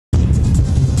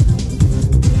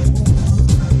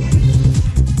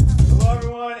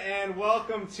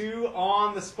to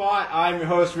On the Spot. I'm your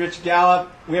host, Rich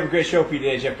Gallup. We have a great show for you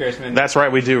today, Jeff Gersman. That's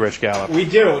right, we do, Rich Gallup. We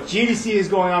do. GDC is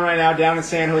going on right now down in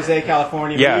San Jose,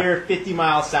 California. Yeah. We're 50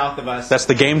 miles south of us. That's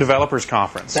the Game Developers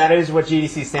Conference. That is what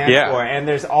GDC stands for, and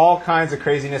there's all kinds of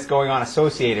craziness going on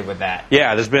associated with that.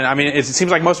 Yeah, there's been, I mean, it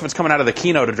seems like most of it's coming out of the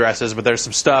keynote addresses, but there's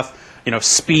some stuff. You know,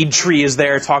 Speed Tree is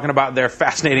there talking about their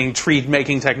fascinating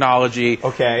tree-making technology.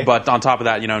 Okay. But on top of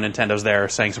that, you know, Nintendo's there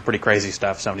saying some pretty crazy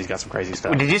stuff. Sony's got some crazy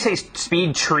stuff. Did you say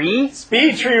Speed Tree?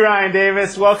 Speed Tree, Ryan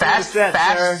Davis. Welcome to the set,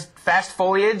 sir. Fast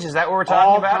foliage? Is that what we're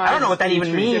talking about? I don't know what that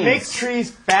even means. It makes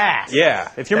trees fast. Yeah.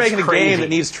 If you're making a game that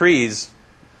needs trees,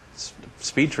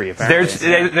 Speed Tree,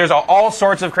 apparently. There's all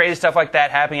sorts of crazy stuff like that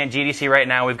happening at GDC right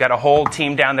now. We've got a whole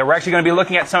team down there. We're actually going to be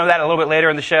looking at some of that a little bit later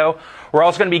in the show. We're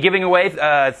also going to be giving away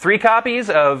 3 copies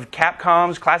of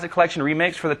Capcom's Classic Collection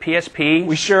Remix for the PSP.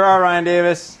 We sure are, Ryan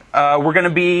Davis. We're going to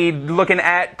be looking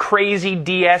at crazy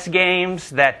DS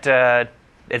games that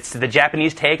it's the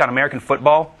Japanese take on American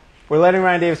football. We're letting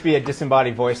Ryan Davis be a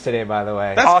disembodied voice today, by the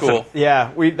way. That's awesome. Cool.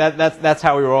 Yeah, that's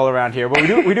how we roll around here. But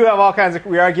we do have all kinds of.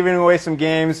 We are giving away some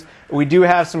games. We do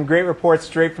have some great reports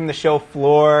straight from the show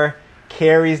floor.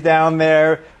 Carrie's down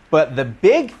there. But the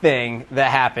big thing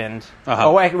that happened.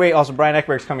 Oh wait! Also, Brian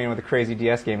Eckberg's coming in with a crazy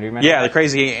DS game. Do you remember? Yeah, the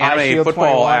crazy anime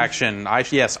football action.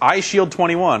 Yes, iShield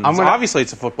 21. Obviously,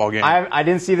 it's a football game. I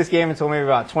didn't see this game until maybe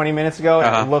about 20 minutes ago.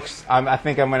 And it looks. I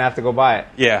think I'm gonna have to go buy it.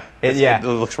 Yeah. It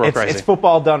looks real crazy. It's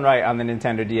football done right on the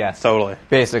Nintendo DS. Totally.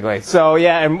 Basically. So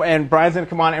yeah, and Brian's gonna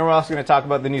come on, and we're also gonna talk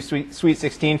about the new Sweet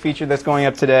 16 feature that's going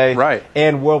up today. Right.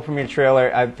 And world premiere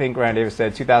trailer. I think Ryan Davis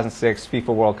said 2006 FIFA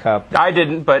World Cup. I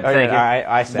didn't, but thank you.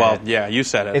 I said. Well, yeah, you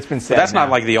said it. It's been said. But that's now. not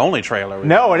like the only trailer.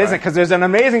 No, it isn't, because there's an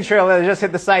amazing trailer that just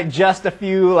hit the site just a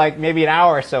few, like maybe an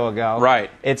hour or so ago. Right.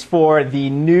 It's for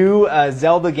the new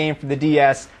Zelda game for the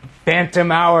DS,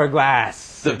 Phantom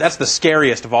Hourglass. That's the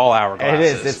scariest of all hourglasses. It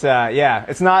is. It's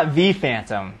it's not the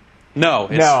Phantom. No,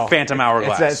 it's Phantom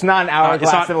Hourglass. It's not an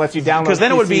hourglass that lets you download because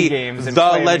then it would be games and The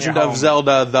play Legend of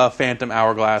Zelda, The Phantom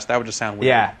Hourglass. That would just sound weird.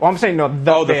 Yeah. Well, I'm saying no.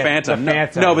 The Phantom.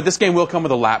 No, but this game will come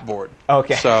with a lap board.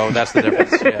 Okay. So that's the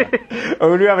difference. Yeah.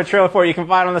 We do have a trailer for it. You can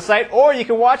find it on the site, or you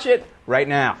can watch it right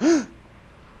now.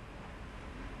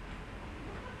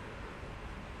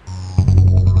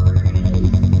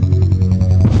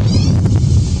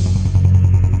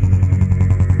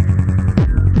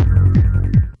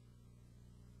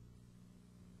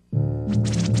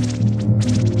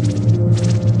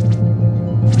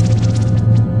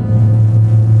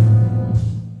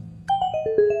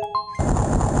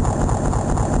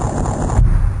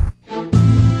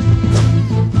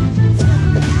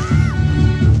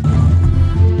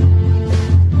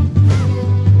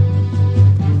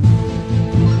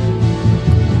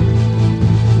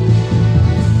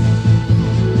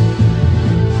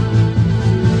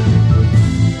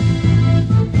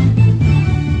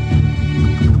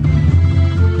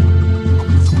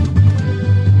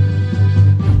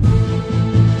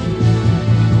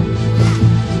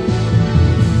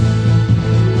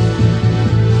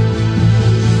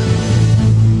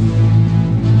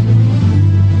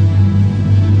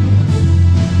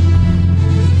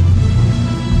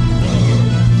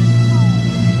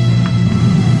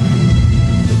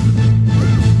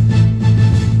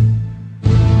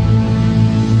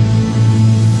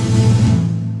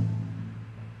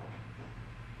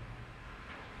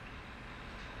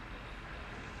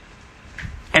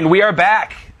 And we are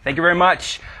back. Thank you very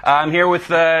much. I'm here with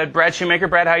Brad Shoemaker.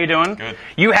 Brad, how you doing? Good.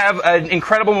 You have an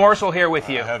incredible morsel here with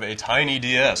you. I have a tiny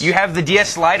DS. You have the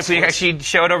DS Lite. If we actually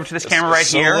show it over to this camera right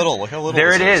here. Little. Look how little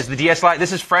there it is, the DS Lite.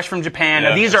 This is fresh from Japan. Yeah,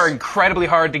 now, these are incredibly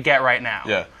hard to get right now.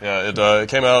 Yeah. It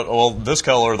came out, well, this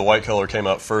color, the white color, came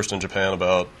out first in Japan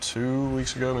about 2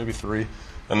 weeks ago, maybe 3.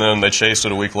 And then they chased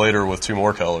it a week later with 2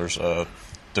 more colors,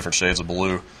 different shades of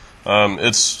blue.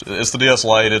 It's the DS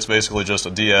Lite. It's basically just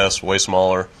a DS, way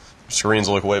smaller. Screens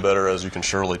look way better, as you can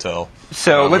surely tell.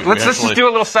 So let's just do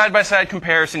a little side-by-side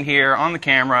comparison here on the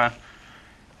camera.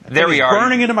 There we are.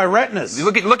 Burning into my retinas.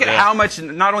 Look at how much,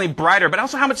 not only brighter, but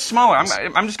also how much smaller.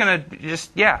 I'm just gonna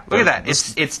look at that.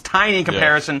 It's tiny in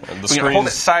comparison. Yeah. We can hold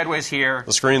it sideways here.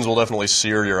 The screens will definitely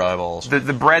sear your eyeballs.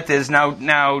 The breadth is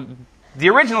now the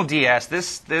original DS.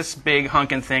 This big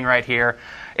hunkin' thing right here.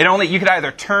 You could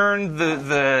either turn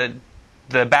the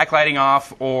backlighting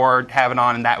off or have it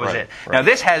on, and that was it. Right. Now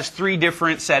this has 3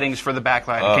 different settings for the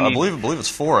backlighting. I believe it's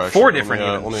 4 actually. 4 different.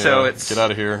 Let me it's get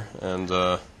out of here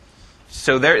and.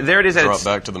 So there it is. Drop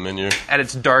back to the menu. At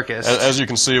its darkest. As you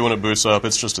can see when it boots up,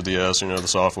 it's just a DS. You know, the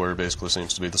software basically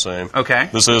seems to be the same. Okay.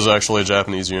 This is actually a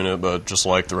Japanese unit, but just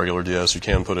like the regular DS, you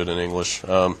can put it in English.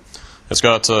 It's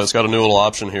got a new little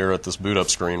option here at this boot up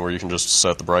screen where you can just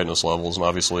set the brightness levels, and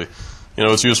obviously,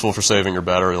 it's useful for saving your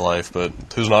battery life. But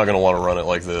who's not going to want to run it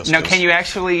like this? Now, can you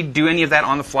actually do any of that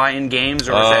on the fly in games,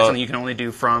 or is that something you can only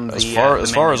do from the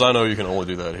as far as I know, you can only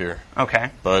do that here. Okay.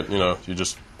 But you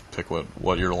just pick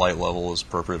what your light level is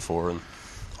appropriate for, and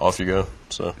off you go.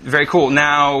 So very cool.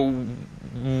 Now,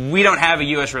 we don't have a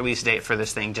U.S. release date for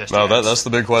this thing just yet. No, that's the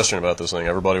big question about this thing.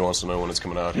 Everybody wants to know when it's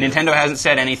coming out. Nintendo hasn't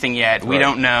said anything yet. We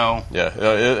don't know. Yeah,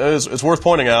 it's worth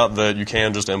pointing out that you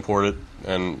can just import it,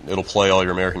 and it'll play all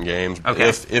your American games. Okay.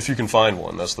 If you can find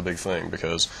one, that's the big thing,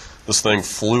 because this thing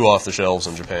flew off the shelves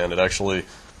in Japan. It actually,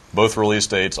 both release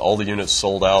dates, all the units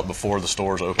sold out before the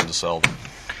stores opened to sell them.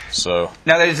 So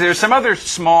now there's some other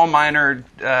small minor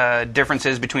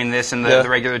differences between this and the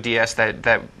regular DS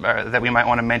that we might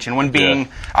want to mention. One being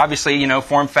obviously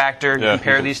form factor. You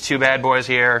compare these two bad boys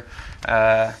here.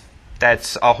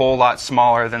 That's a whole lot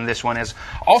smaller than this one is.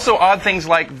 Also, odd things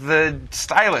like the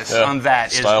stylus on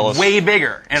that is way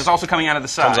bigger, and it's also coming out of the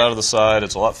side. Comes out of the side.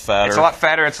 It's a lot fatter. It's a lot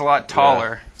fatter. It's a lot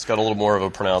taller. Yeah. It's got a little more of a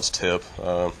pronounced tip.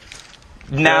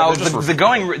 Now, the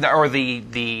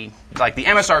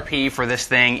MSRP for this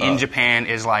thing in Japan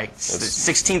is like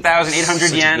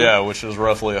 16,800 yen. Yeah, which is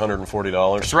roughly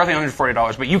 $140. It's roughly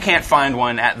 $140, but you can't find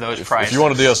one at those prices. If you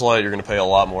want a DS Lite, you're going to pay a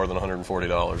lot more than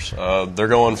 $140. They're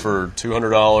going for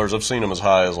 $200. I've seen them as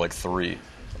high as like $300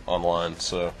 online.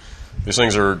 So these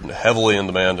things are heavily in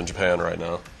demand in Japan right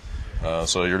now.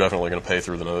 So you're definitely going to pay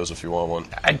through the nose if you want one.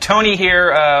 Tony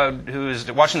here,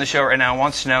 who's watching the show right now,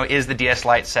 wants to know, is the DS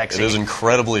Lite sexy? It is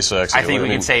incredibly sexy. I think we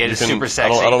can say it is super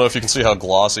sexy. I don't know if you can see how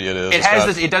glossy it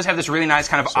is. It does have this really nice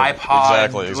kind of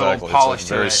iPod little polish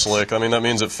to it. Very slick. I mean, that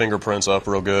means it fingerprints up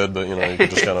real good, but you can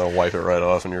just kind of wipe it right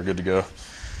off and you're good to go.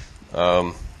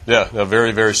 Yeah, a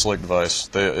very, very slick device.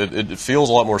 It feels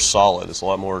a lot more solid. It's a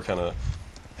lot more kind of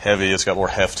heavy. It's got more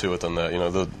heft to it than that.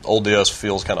 The old DS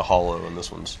feels kind of hollow, and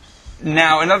this one's.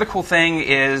 Now, another cool thing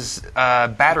is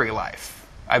battery life.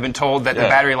 I've been told that the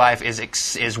battery life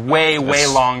is way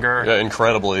longer. Yeah,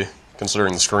 incredibly,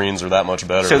 considering the screens are that much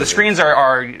better. So the screens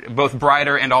are both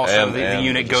brighter, and also the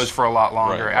unit goes for a lot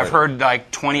longer. Right. I've heard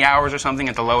like 20 hours or something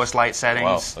at the lowest light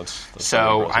settings. Wow, that's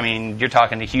so, I mean, you're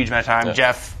talking a huge amount of time. Yeah.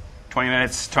 Jeff, 20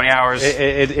 minutes, 20 hours?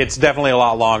 It's definitely a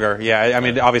lot longer. Yeah, I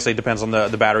mean, obviously it depends on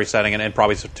the battery setting and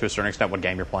probably to a certain extent what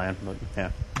game you're playing. But yeah.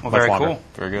 Well, very cool.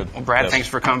 Very good. Well, Brad, thanks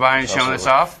for coming by and showing this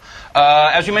off.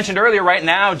 As we mentioned earlier, right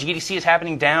now, GDC is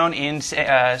happening down in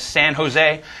San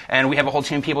Jose, and we have a whole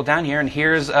team of people down here, and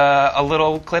here's a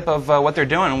little clip of what they're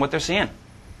doing and what they're seeing.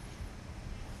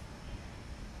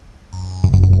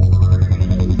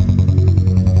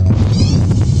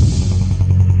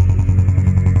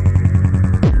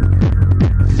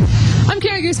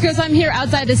 Because I'm here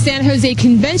outside the San Jose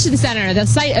Convention Center, the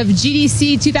site of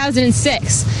GDC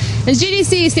 2006. And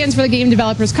GDC stands for the Game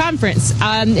Developers Conference.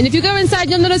 And if you go inside,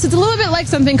 you'll notice it's a little bit like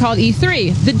something called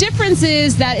E3. The difference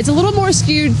is that it's a little more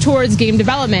skewed towards game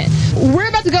development. We're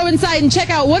about to go inside and check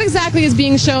out what exactly is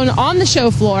being shown on the show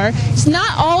floor. It's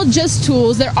not all just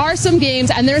tools. There are some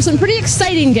games, and there are some pretty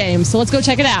exciting games. So let's go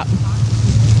check it out.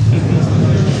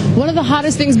 One of the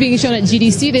hottest things being shown at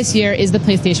GDC this year is the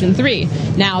PlayStation 3.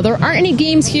 Now, there aren't any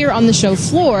games here on the show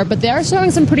floor, but they are showing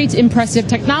some pretty impressive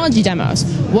technology demos.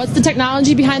 What's the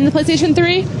technology behind the PlayStation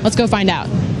 3? Let's go find out.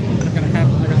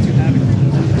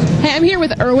 Hey, I'm here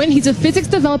with Erwin. He's a physics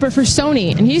developer for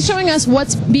Sony, and he's showing us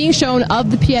what's being shown of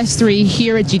the PS3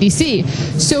 here at GDC.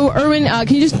 So, Erwin,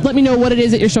 can you just let me know what it is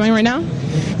that you're showing right now?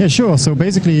 Yeah, sure. So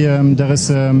basically, there is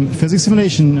physics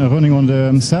simulation running on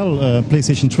the cell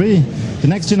PlayStation 3. The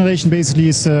next generation basically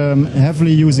is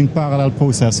heavily using parallel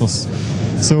processors.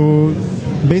 So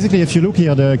basically, if you look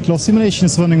here, the cloth simulation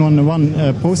is running on one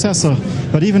processor,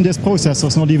 but even this processor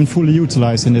is not even fully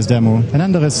utilized in this demo. And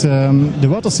then there is the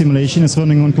water simulation is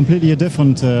running on completely a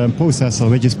different processor,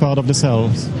 which is part of the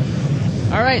cells.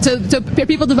 All right, so are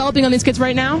people developing on these kits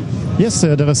right now? Yes,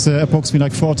 there is approximately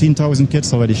like 14,000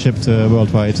 kits already shipped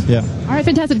worldwide. Yeah. All right,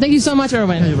 fantastic. Thank you so much,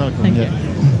 Erwin. Yeah, you're welcome. Thank you.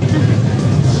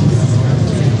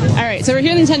 All right, so we're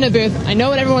here in the Nintendo booth. I know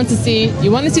what everyone wants to see.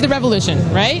 You want to see the Revolution,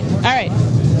 right? All right.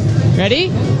 Ready?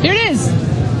 Here it is.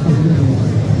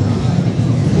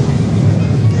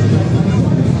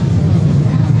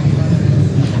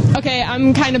 Okay,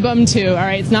 I'm kind of bummed too. All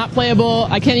right, it's not playable.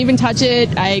 I can't even touch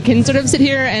it. I can sort of sit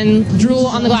here and drool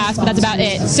on the glass, but that's about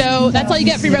it. So that's all you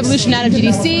get for Revolution out of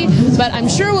GDC, but I'm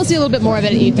sure we'll see a little bit more of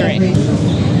it at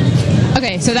E3.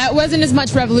 Okay, so that wasn't as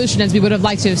much Revolution as we would have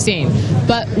liked to have seen.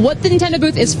 But what the Nintendo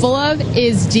booth is full of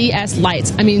is DS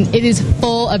Lights. I mean, it is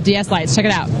full of DS Lights. Check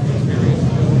it out.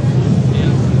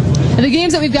 And the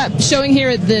games that we've got showing here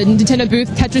at the Nintendo booth,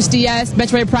 Tetris DS,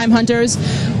 Metroid Prime Hunters,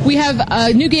 We have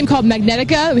a new game called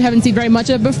Magnetica. We haven't seen very much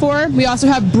of it before. We also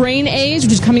have Brain Age,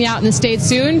 which is coming out in the States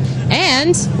soon.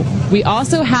 And we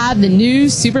also have the new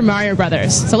Super Mario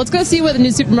Brothers. So let's go see what the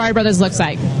new Super Mario Brothers looks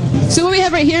like. So what we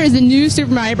have right here is the new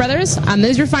Super Mario Brothers.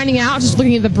 As you're finding out, just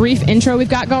looking at the brief intro we've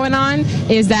got going on,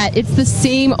 is that it's the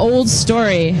same old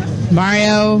story.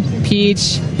 Mario,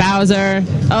 Peach, Bowser.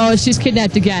 Oh, she's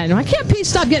kidnapped again. Why can't Peach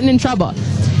stop getting in trouble?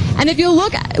 And if you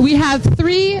look, we have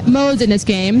 3 modes in this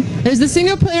game. There's the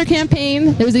single-player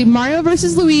campaign, there's a Mario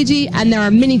vs. Luigi, and there are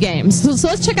mini-games. So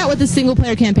let's check out what the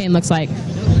single-player campaign looks like.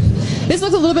 This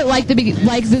looks a little bit like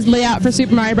this layout for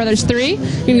Super Mario Bros. 3. You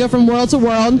can go from world to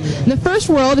world. In the first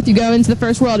world, if you go into the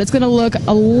first world, it's going to look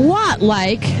a lot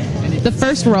like the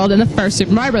first world in the first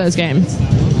Super Mario Bros. Game.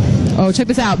 Oh, check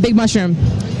this out. Big Mushroom.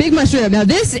 Big Mushroom. Now,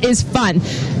 this is fun.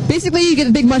 Basically, you get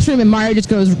a big mushroom and Mario just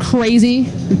goes crazy,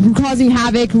 causing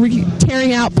havoc,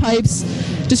 tearing out pipes,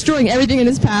 destroying everything in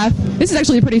his path. This is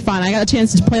actually pretty fun. I got a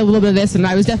chance to play a little bit of this, and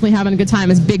I was definitely having a good time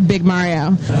as Big Mario.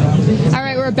 All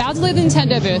right, we're about to leave the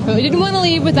Nintendo booth, but we didn't want to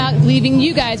leave without leaving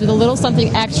you guys with a little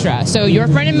something extra. So your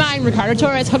friend of mine, Ricardo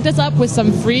Torres, hooked us up with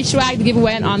some free swag to give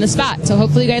away on the spot. So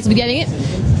hopefully you guys will be getting it.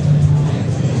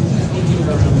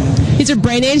 These are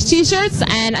Brain Age t-shirts,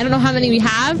 and I don't know how many we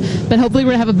have, but hopefully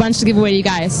we're going to have a bunch to give away to you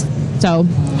guys. So,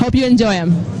 hope you enjoy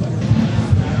them.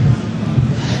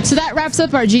 So that wraps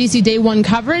up our GDC Day 1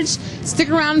 coverage. Stick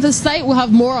around to the site. We'll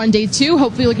have more on Day 2,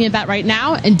 hopefully looking at that right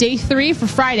now, and Day 3 for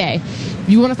Friday. If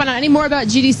you want to find out any more about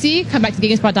GDC, come back to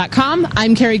GameSpot.com.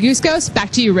 I'm Carrie Guskos.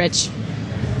 Back to you, Rich.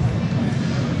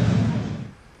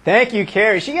 Thank you,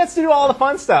 Carrie. She gets to do all the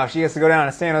fun stuff. She gets to go down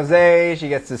to San Jose. She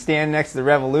gets to stand next to the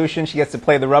Revolution. She gets to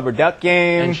play the Rubber Duck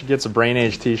game. And she gets the Brain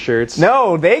Age t-shirts.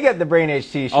 No, they get the Brain Age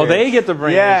t-shirts. Oh, they get the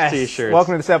Brain Age t-shirts.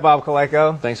 Welcome to the set, Bob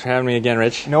Kaleko. Thanks for having me again,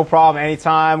 Rich. No problem.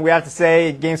 Anytime. We have to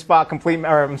say,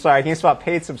 GameSpot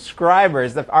paid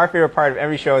subscribers. Our favorite part of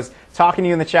every show is talking to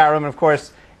you in the chat room. And of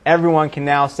course, everyone can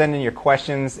now send in your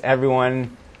questions.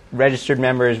 Everyone, registered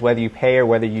members, whether you pay or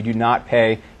whether you do not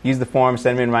pay, use the form.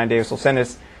 Send them in. Ryan Davis will send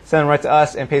them right to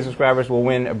us, and paid subscribers will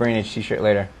win a Brain Age t-shirt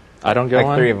later. I don't get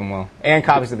one? 3 of them will. And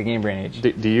copies of the game Brain Age.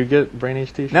 Do you get Brain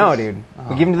Age t-shirts? No, dude. Oh.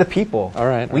 We give them to the people. All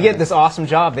right. We get this awesome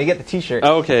job. They get the t-shirts.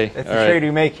 Oh, okay. That's the trade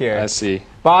we make here. I see.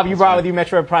 Bob, you brought with you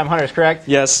Metroid Prime Hunters, correct?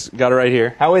 Yes, got it right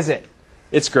here. How is it?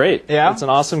 It's great. Yeah? It's an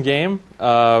awesome game.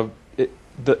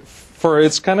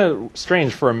 It's kind of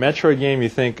strange. For a Metroid game, you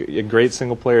think a great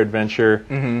single-player adventure.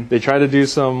 Mm-hmm. They try to do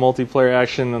some multiplayer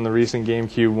action on the recent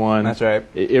GameCube one. That's right.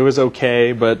 It was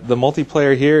okay, but the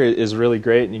multiplayer here is really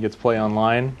great, and you get to play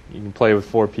online. You can play with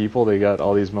 4 people. They got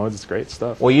all these modes. It's great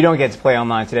stuff. Well, you don't get to play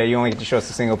online today. You only get to show us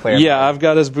the single-player. Yeah, I've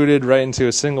got us booted right into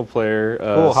a single-player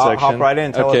cool. section. Hop right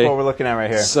in. Tell us what we're looking at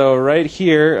right here. So right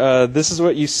here, this is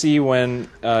what you see when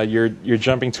you're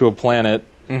jumping to a planet.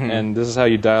 Mm-hmm. And this is how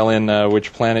you dial in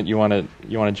which planet you want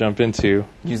to jump into.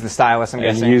 Use the stylus, I'm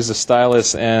guessing. And use the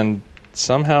stylus, and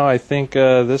somehow I think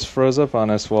this froze up on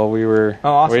us while we were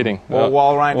waiting. Well,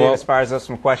 while Ryan Davis fires up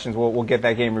some questions, we'll get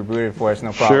that game rebooted for us,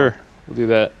 no problem. Sure, we'll do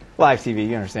that. Live TV,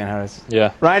 you understand how it is.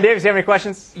 Yeah. Ryan Davis, you have any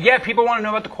questions? Yeah, people want to know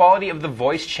about the quality of the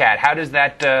voice chat. How does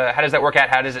that work out?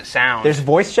 How does it sound? There's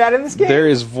voice chat in this game? There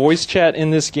is voice chat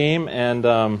in this game,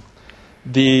 and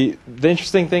the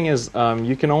interesting thing is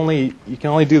you can only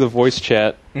do the voice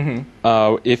chat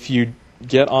if you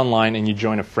get online and you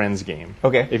join a friend's game.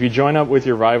 Okay. If you join up with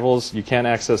your rivals, you can't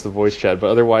access the voice chat.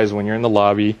 But otherwise, when you're in the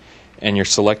lobby and you're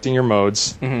selecting your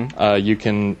modes, you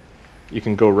can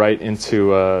go right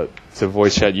into to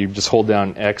voice chat. You just hold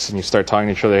down X and you start talking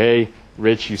to each other. Hey,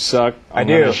 Rich, you suck. I'm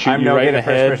no good at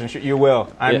first-person shooters. You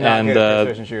will. I'm not good at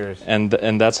first-person shooters.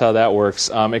 And that's how that works.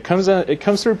 It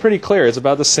comes through pretty clear. It's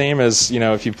about the same as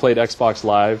if you played Xbox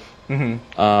Live.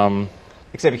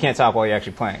 Except you can't talk while you're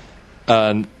actually playing.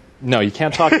 No, you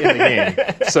can't talk in the game.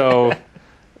 So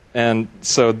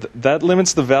that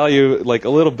limits the value like a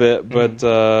little bit, but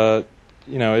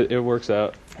it works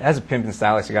out. That's a pimpin'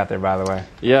 stylus you got there, by the way.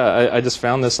 Yeah, I just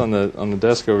found this on the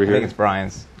desk over here. I think it's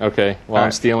Brian's. Okay, well,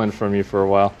 I'm stealing from you for a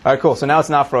while. All right, cool. So now it's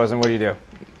not frozen. What do you do?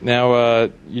 Now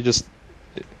you're just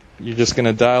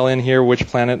gonna dial in here which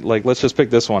planet. Like, let's just pick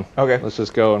this one. Okay. Let's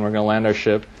just go, and we're gonna land our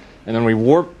ship, and then we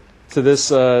warp to this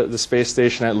the space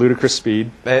station at ludicrous speed.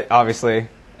 Obviously.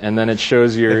 And then it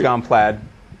shows your. They've gone plaid.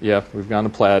 Yeah, we've gone to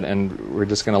plaid, and we're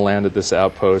just going to land at this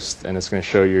outpost, and it's going to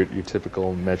show your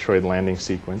typical Metroid landing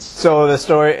sequence. So is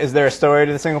there a story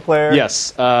to the single player?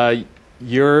 Yes.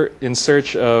 You're in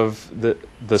search of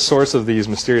the source of these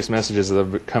mysterious messages that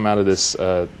have come out of this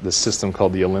system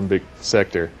called the Olympic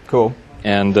Sector. Cool.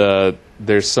 And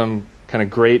there's some kind of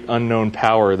great unknown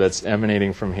power that's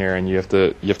emanating from here, and you have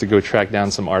to go track down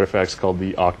some artifacts called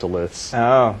the octoliths.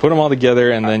 Oh. Put them all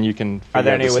together, and then you can. Are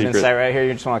there figure out any the within secret. sight right here?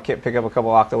 You just want to pick up a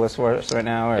couple octoliths for us right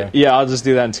now? Or? Yeah, I'll just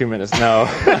do that in 2 minutes. No,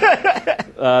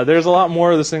 there's a lot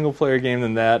more of the single player game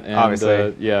than that, and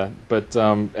Obviously. yeah. But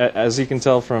as you can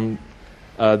tell from,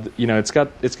 it's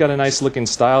got a nice looking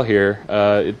style here.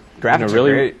 Graphics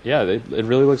really, are great. Yeah, it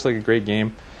really looks like a great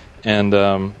game. And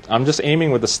I'm just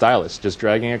aiming with the stylus, just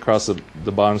dragging across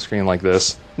the bottom screen like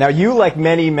this. Now, you, like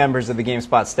many members of the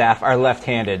GameSpot staff, are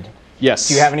left-handed. Yes.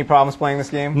 Do you have any problems playing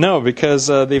this game? No, because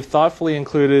they've thoughtfully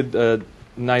included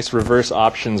nice reverse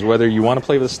options, whether you want to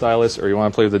play with the stylus or you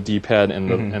want to play with the D-pad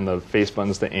and the face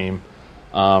buttons to aim.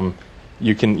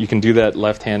 You can do that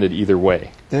left-handed either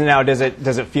way. Now, does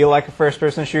it feel like a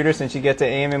first-person shooter since you get to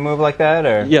aim and move like that?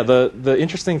 Or? Yeah, the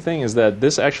interesting thing is that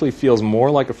this actually feels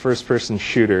more like a first-person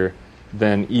shooter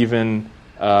than even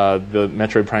the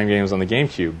Metroid Prime games on the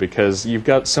GameCube, because you've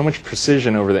got so much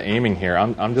precision over the aiming here.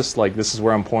 I'm just like, this is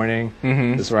where I'm pointing,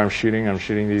 this is where I'm shooting. I'm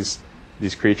shooting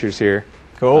these creatures here.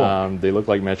 Cool. They look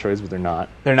like Metroids, but they're not.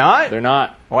 They're not? They're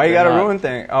not. Why you They're gotta not. ruin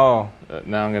things? Oh.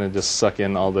 Now I'm gonna just suck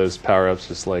in all those power-ups,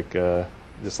 just like in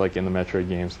the Metroid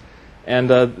games, and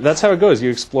that's how it goes. You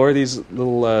explore these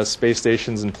little space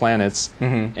stations and planets,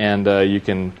 and you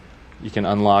can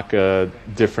unlock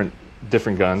different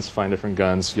guns, find different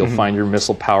guns. You'll find your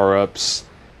missile power-ups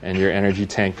and your energy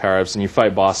tank power-ups, and you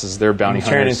fight bosses. They're bounty You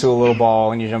turn hunters. into a little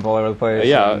ball and you jump all over the place.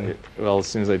 Yeah. Well, as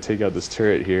soon as I take out this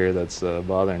turret here, that's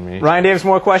bothering me. Ryan Davis,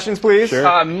 more questions, please?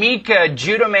 Sure. Mika,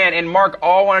 Judo Man, and Mark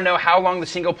all want to know how long the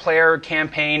single-player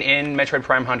campaign in Metroid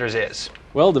Prime Hunters is.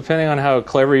 Well, depending on how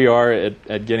clever you are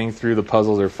at getting through the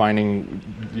puzzles or finding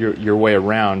your way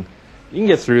around, you can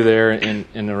get through there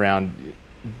in around,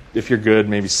 if you're good,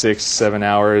 maybe 6-7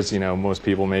 hours. Most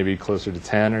people maybe closer to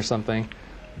 10 or something.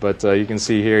 But you can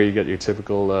see here you got your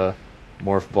typical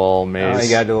morph ball maze. Oh, you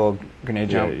gotta do a little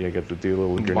grenade jump. Yeah, you got to do a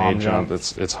little Bomb grenade jump.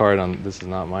 jump. It's hard on. This is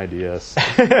not my DS.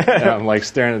 I'm like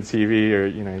staring at the TV, or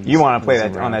You want to play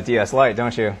that on that DS Lite,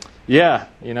 don't you? Yeah,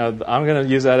 I'm gonna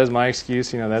use that as my excuse.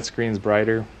 That screen's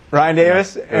brighter. Ryan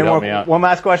Davis, Yeah, and help me out. one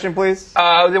last question, please.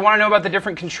 They want to know about the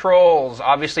different controls.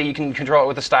 Obviously, you can control it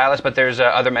with the stylus, but there's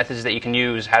other methods that you can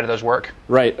use. How do those work?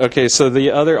 Right. Okay. So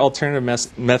the other alternative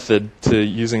method to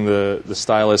using the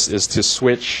stylus is to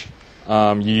switch.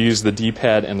 You use the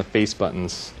D-pad and the face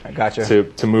buttons. I gotcha.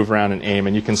 To move around and aim,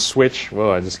 and you can switch.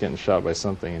 Whoa! I'm just getting shot by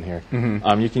something in here.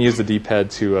 You can use the D-pad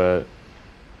to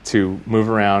move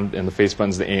around and the face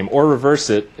buttons to aim, or reverse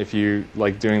it if you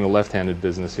like doing the left-handed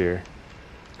business here.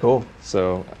 Cool.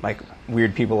 So Like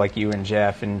weird people like you and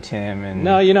Jeff and Tim and...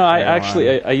 no, I everyone.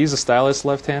 actually I use a stylus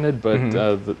left-handed, but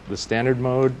the standard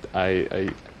mode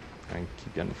I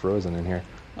keep getting frozen in here.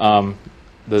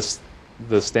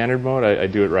 The standard mode I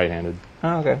do it right-handed.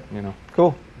 Oh, okay.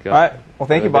 Cool. Got- All right. Well,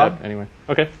 thank you, Bob. Anyway,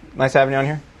 okay. Nice having you on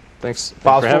here. Thanks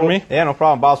Bob's for having full, me. Yeah, no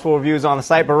problem. Bob's full reviews on the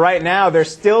site. But right now,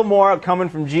 there's still more coming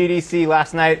from GDC.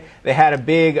 Last night, they had a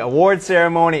big award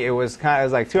ceremony. It was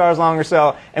like 2 hours long or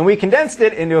so, and we condensed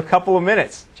it into a couple of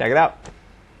minutes. Check it out.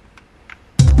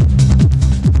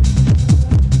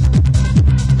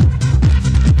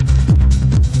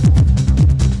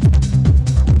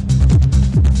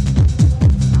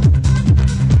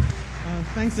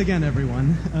 Thanks again,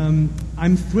 everyone.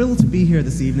 I'm thrilled to be here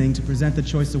this evening to present the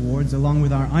Choice Awards along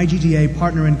with our IGDA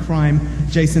partner in crime,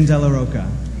 Jason De La Roca.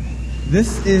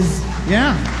 This is,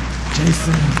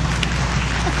 Jason.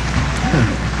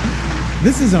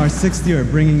 This is our 6th year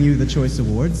bringing you the Choice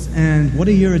Awards, and what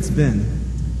a year it's been.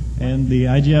 And the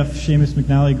IGF Seamus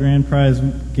McNally Grand Prize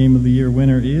Game of the Year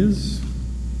winner is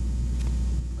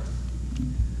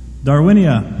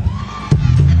Darwinia.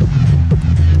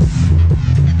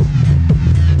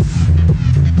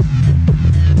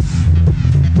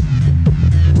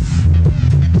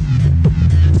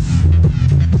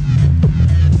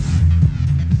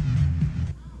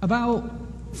 About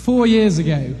 4 years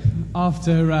ago,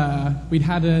 after we'd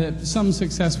had some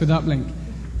success with Uplink,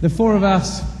 the four of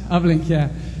us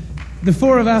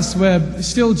were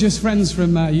still just friends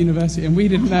from university, and we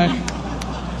didn't know.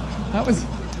 That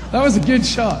was a good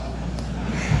shot.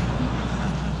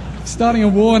 Starting a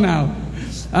war now.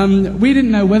 We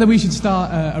didn't know whether we should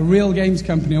start a real games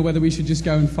company or whether we should just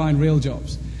go and find real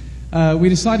jobs. We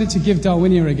decided to give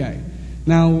Darwinia a go.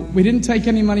 Now, we didn't take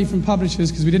any money from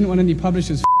publishers because we didn't want any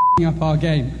publishers f***ing up our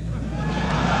game.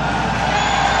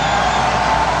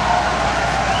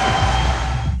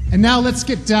 And now let's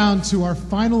get down to our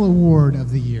final award of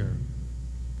the year.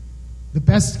 The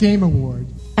Best Game Award.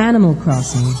 Animal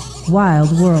Crossing,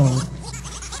 Wild World.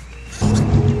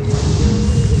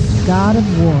 God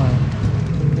of War.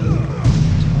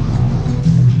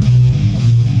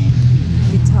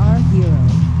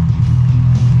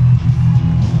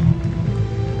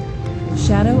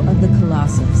 Shadow of the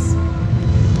Colossus.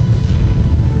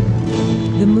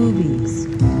 The movies.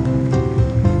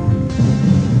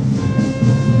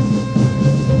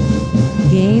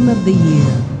 Game of the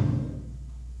Year.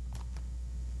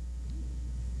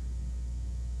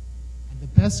 And the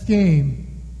best game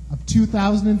of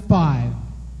 2005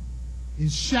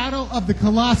 is Shadow of the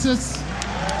Colossus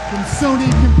from Sony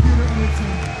Computer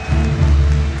Entertainment.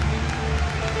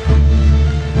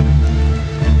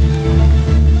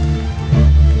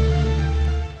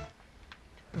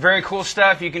 Very cool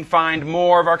stuff. You can find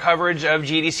more of our coverage of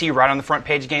GDC right on the front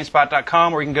page of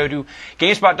GameSpot.com, or you can go to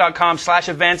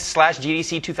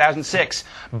GameSpot.com/events/GDC 2006.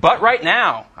 But right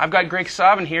now, I've got Greg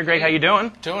Savin here. Greg, how you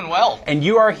doing? Doing well. And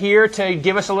you are here to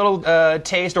give us a little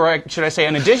taste, or should I say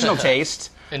an additional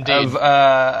taste, Indeed.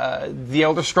 of The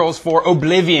Elder Scrolls 4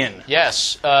 Oblivion.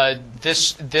 Yes,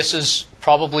 this is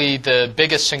probably the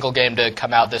biggest single game to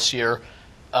come out this year.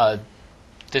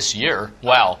 This year?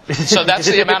 Wow. So that's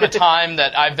the amount of time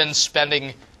that I've been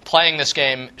spending playing this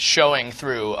game, showing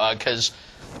through, because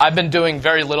I've been doing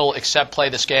very little except play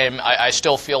this game. I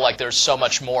still feel like there's so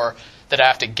much more that I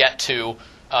have to get to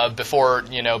before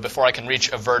I can reach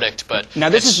a verdict. But now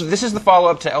this is the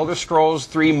follow-up to Elder Scrolls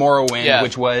 3 Morrowind,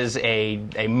 which was a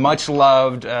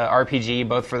much-loved RPG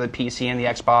both for the PC and the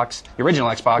Xbox, the original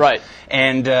Xbox. Right.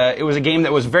 And it was a game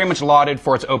that was very much lauded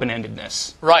for its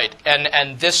open-endedness. Right.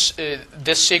 And this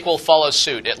sequel follows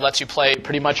suit. It lets you play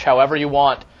pretty much however you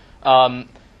want,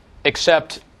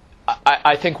 except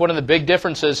I think one of the big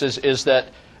differences is that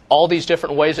all these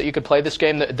different ways that you could play this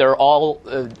game, they're all,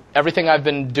 everything I've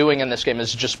been doing in this game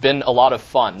has just been a lot of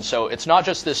fun. So it's not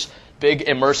just this big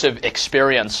immersive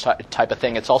experience type of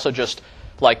thing. It's also just,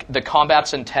 like, the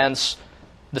combat's intense,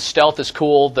 the stealth is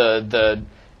cool, the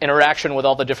interaction with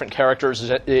all the different characters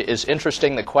is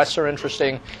interesting, the quests are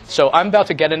interesting. So I'm about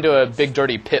to get into a big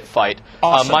dirty pit fight.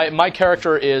 Awesome. My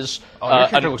character is... your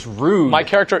character looks rude. My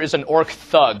character is an orc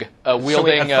thug, wielding... So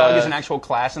wait, a thug is an actual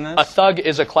class in this? A thug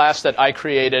is a class that I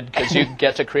created, because you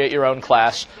get to create your own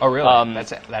class. Oh, really?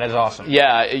 That is awesome.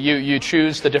 Yeah, you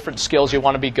choose the different skills you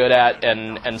want to be good at,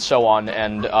 and so on,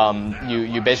 and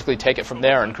you basically take it from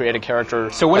there and create a character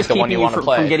so what like is the one you want to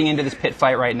play. from getting into this pit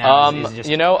fight right now?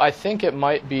 I think it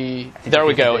might be... There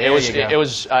we go. It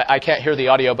was. I can't hear the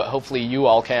audio, but hopefully you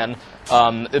all can.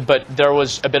 But there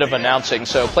was a bit of announcing,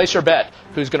 so place your bet.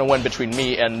 Who's going to win between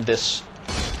me and this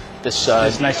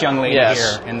nice young lady yes.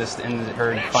 here in her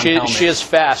fun helmet? She is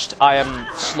fast. I am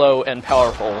slow and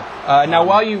powerful. Now,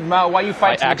 while you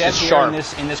fight to the death here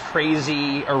in this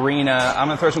crazy arena, I'm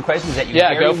going to throw some questions at you.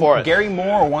 Yeah, go for it. Gary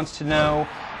Moore wants to know.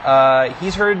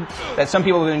 He's heard that some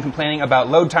people have been complaining about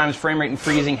load times, frame rate, and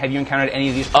freezing. Have you encountered any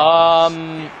of these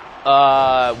problems?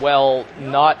 Well,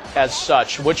 not as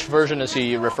such. Which version is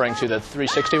he referring to? The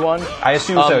 360 one? I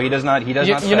assume so. He does not. You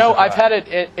know, I've had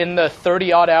it in the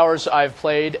 30-odd hours I've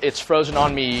played. It's frozen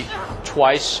on me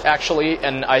twice, actually,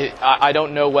 and I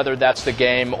don't know whether that's the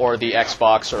game or the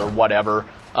Xbox or whatever.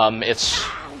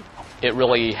 It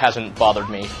really hasn't bothered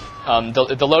me.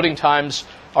 The loading times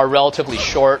are relatively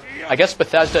short. I guess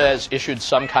Bethesda has issued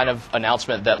some kind of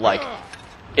announcement that, like,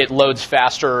 it loads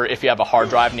faster if you have a hard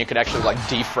drive, and you can actually, like,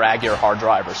 defrag your hard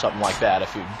drive or something like that.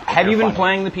 Have you been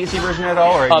playing the PC version at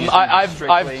all? Or I've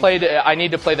played. I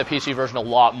need to play the PC version a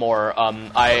lot more.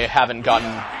 I haven't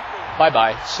gotten.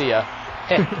 Bye. See ya.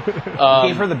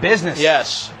 Gave her the business.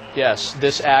 Yes.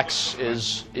 This axe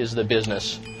is the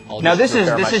business. Now this is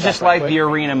just like the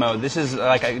arena mode. This is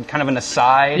like a kind of an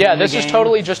aside. Yeah, this is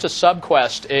totally just a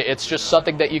sub-quest. It's just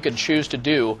something that you can choose to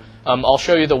do. I'll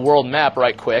show you the world map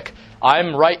right quick.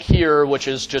 I'm right here, which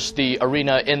is just the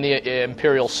arena in the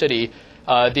Imperial City.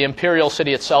 The Imperial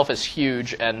City itself is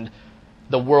huge, and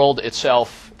the world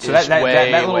itself is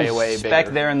way bigger. Speck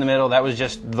there in the middle, that was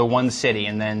just the one city,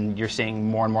 and then you're seeing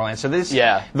more and more land. So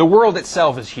the world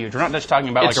itself is huge. We're not just talking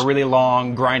about like a really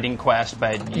long grinding quest,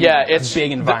 but it's a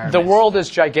big environment. The world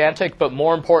is gigantic, but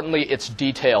more importantly, it's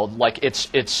detailed. Like it's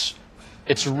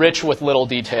rich with little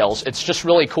details. It's just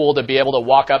really cool to be able to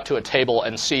walk up to a table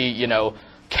and see,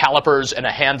 calipers and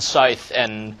a hand scythe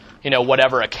and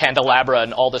a candelabra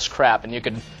and all this crap, and you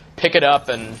can pick it up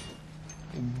and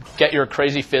get your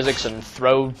crazy physics and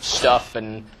throw stuff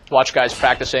and watch guys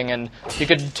practicing, and you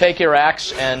could take your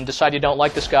axe and decide you don't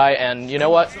like this guy, and you know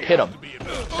what, hit him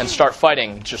and start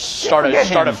fighting. Just start a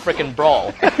frickin'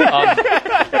 brawl,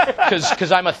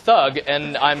 because I'm a thug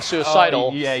and I'm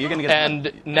suicidal. You're gonna get.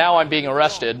 And now I'm being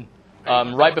arrested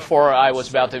right before I was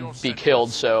about to be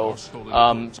killed. So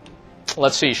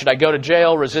let's see. Should I go to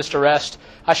jail, resist arrest?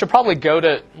 I should probably go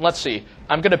to. Let's see.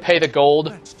 I'm going to pay the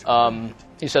gold.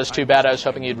 He says, too bad, I was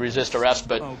hoping you'd resist arrest,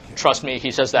 but trust me, he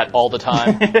says that all the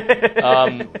time.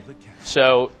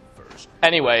 So,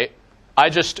 anyway, I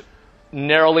just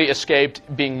narrowly escaped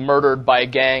being murdered by a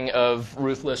gang of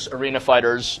ruthless arena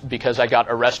fighters because I got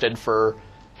arrested for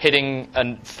hitting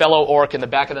a fellow orc in the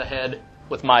back of the head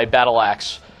with my battle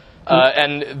axe.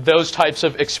 And those types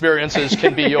of experiences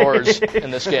can be yours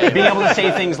in this game. Being able to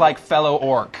say things like fellow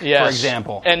orc, yes. for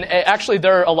example. And actually,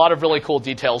 there are a lot of really cool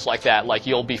details like that. Like,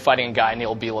 you'll be fighting a guy and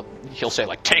he'll say,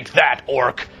 like, take that,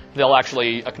 orc. They'll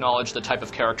actually acknowledge the type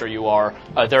of character you are.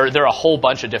 There are a whole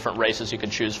bunch of different races you can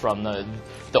choose from.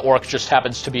 The orc just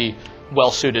happens to be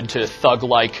well-suited to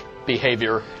thug-like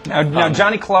behavior. Now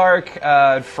Johnny Clark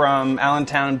from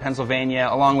Allentown, Pennsylvania,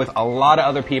 along with a lot of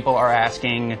other people, are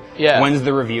asking, when's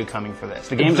the review coming for this?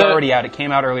 The game's already out. It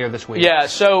came out earlier this week. Yeah,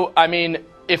 so, I mean,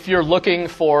 if you're looking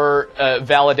for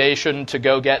validation to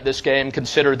go get this game,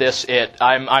 consider this it.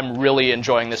 I'm really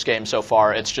enjoying this game so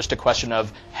far. It's just a question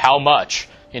of how much.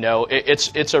 You know,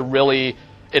 it's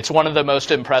one of the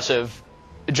most impressive,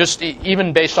 just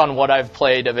even based on what I've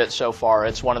played of it so far,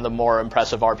 it's one of the more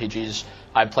impressive RPGs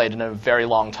I've played in a very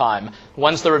long time.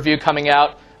 When's the review coming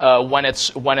out? When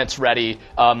it's ready.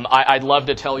 I'd love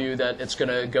to tell you that it's going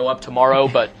to go up tomorrow,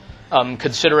 but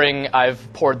considering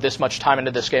I've poured this much time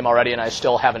into this game already and I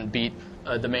still haven't beat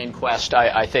the main quest,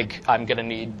 I think I'm going to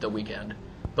need the weekend.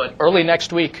 But early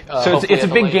next week. So it's a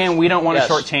big game. We don't want to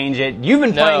shortchange it. You've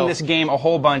been playing this game a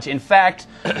whole bunch. In fact,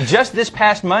 just this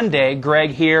past Monday,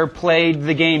 Greg here played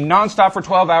the game nonstop for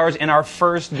 12 hours in our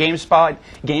first GameSpot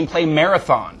gameplay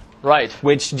marathon. Right.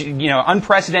 Which, you know,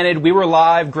 unprecedented. We were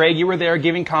live. Greg, you were there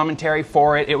giving commentary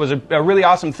for it. It was a really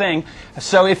awesome thing.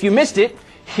 So if you missed it,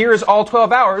 here's all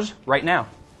 12 hours right now.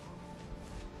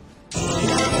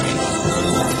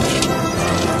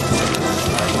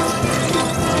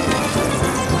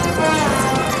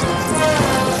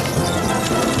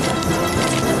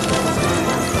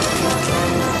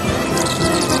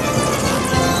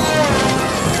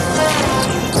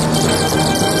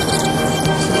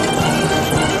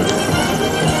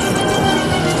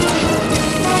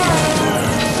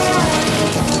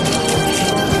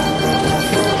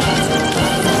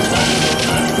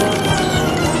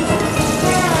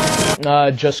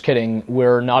 Just kidding.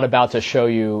 We're not about to show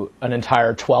you an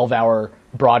entire 12-hour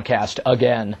broadcast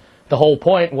again. The whole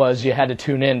point was you had to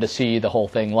tune in to see the whole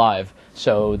thing live.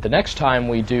 So the next time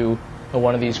we do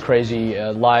one of these crazy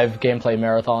live gameplay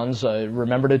marathons,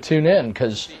 remember to tune in,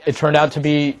 because it turned out to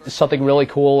be something really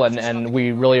cool, and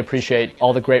we really appreciate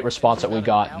all the great response that we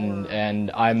got, and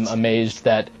I'm amazed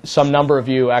that some number of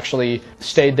you actually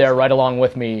stayed there right along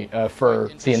with me for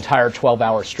the entire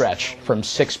 12-hour stretch from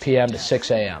 6 p.m. to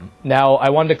 6 a.m. Now, I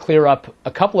wanted to clear up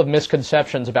a couple of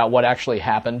misconceptions about what actually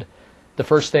happened. The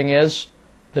first thing is,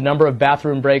 the number of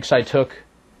bathroom breaks I took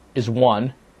is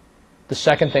 1. The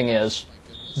second thing is,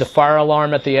 the fire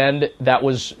alarm at the end, that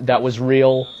was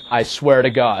real. I swear to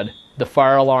God, the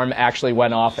fire alarm actually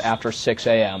went off after 6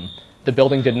 a.m. The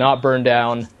building did not burn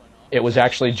down. It was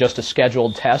actually just a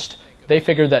scheduled test. They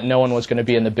figured that no one was going to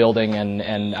be in the building,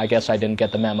 and I guess I didn't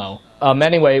get the memo.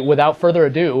 Anyway, without further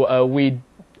ado, we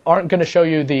aren't going to show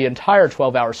you the entire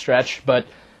 12-hour stretch, but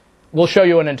we'll show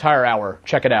you an entire hour.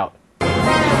 Check it out.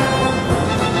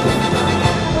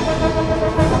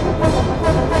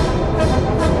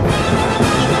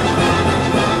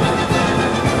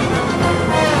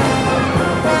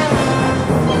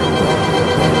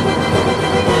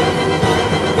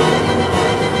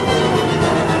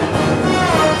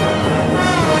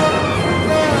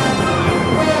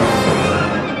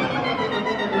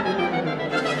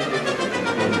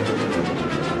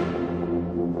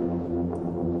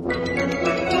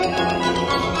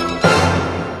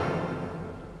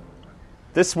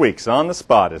 This week's On the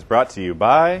Spot is brought to you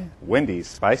by Wendy's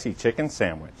Spicy Chicken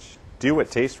Sandwich. Do what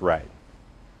tastes right.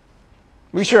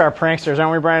 We sure are pranksters,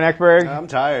 aren't we, Brian Eckberg? I'm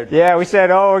tired. Yeah, we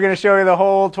said, oh, we're going to show you the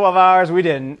whole 12 hours. We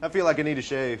didn't. I feel like I need a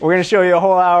shave. We're going to show you a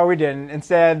whole hour. We didn't.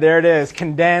 Instead, there it is,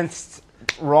 condensed,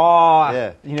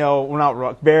 raw, you know, well, not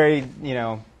raw, very, you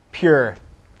know, pure.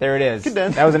 There it is.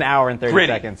 Condensed. That was an hour and 30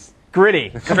 seconds.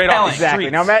 Gritty. Straight off the exactly.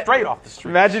 street. Now, Straight off the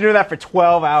street. Imagine doing that for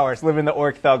 12 hours, living the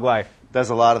orc thug life. That's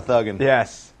a lot of thugging.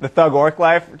 Yes. The thug orc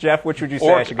life. Jeff, which would you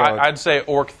say I should go with? I'd say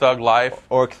orc thug life.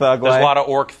 Orc thug life. There's a lot of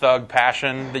orc thug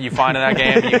passion that you find in that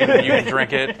game. You can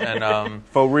drink it. And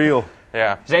for real.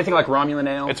 Yeah. Is it anything like Romulan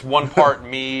ale? It's 1 part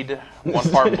mead,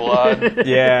 1 part blood.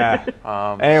 Yeah.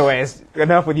 Anyways,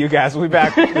 enough with you guys. We'll be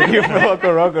back with you for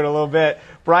Loco Roco in a little bit.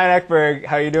 Brian Eckberg,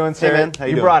 how you doing, sir? Hey, man. How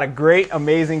you doing? Brought a great,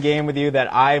 amazing game with you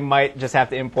that I might just have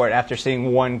to import after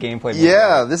seeing one gameplay video.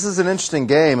 Yeah, this is an interesting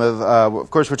game. Of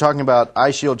course, we're talking about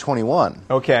iShield 21.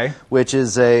 Okay. Which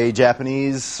is a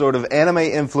Japanese sort of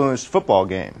anime-influenced football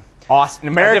game. Awesome.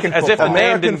 American as if the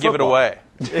name didn't give it away.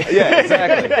 Yeah,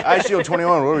 exactly. iShield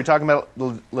 21. What are we talking about?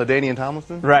 LaDainian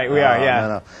Tomlinson? Right, we are. Yeah.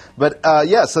 No. But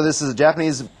yeah, so this is a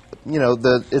Japanese.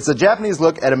 It's a Japanese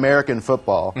look at American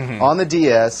football on the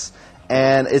DS.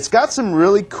 And it's got some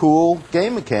really cool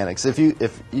game mechanics. If you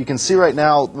can see right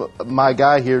now, my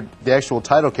guy here, the actual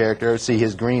title character, see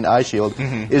his green eye shield,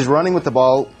 is running with the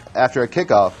ball after a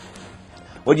kickoff.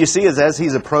 What you see is as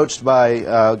he's approached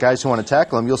by guys who want to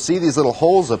tackle him, you'll see these little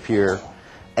holes up here,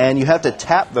 and you have to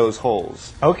tap those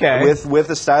holes. Okay. With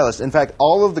the stylus. In fact,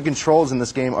 all of the controls in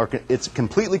this game it's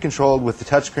completely controlled with the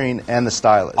touchscreen and the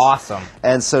stylus. Awesome.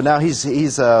 And so now he's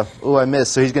I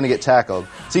missed, so he's going to get tackled.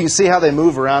 So you can see how they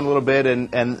move around a little bit,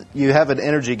 and you have an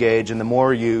energy gauge, and the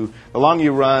longer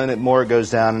you run, the more it goes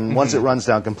down, and once it runs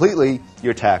down completely,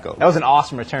 you're tackled. That was an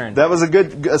awesome return. That was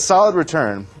a solid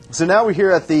return. So now we're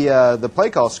here at the play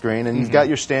call screen, and you've got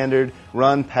your standard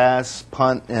run, pass,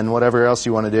 punt, and whatever else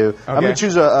you want to do. Okay. I'm going to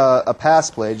choose a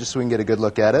pass play just so we can get a good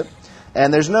look at it.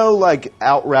 And there's no like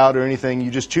out route or anything.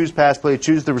 You just choose pass play,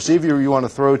 choose the receiver you want to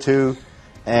throw to,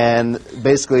 and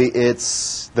basically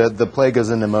it's the play goes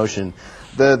into motion.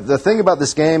 The thing about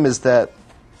this game is that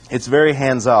it's very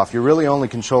hands-off. You're really only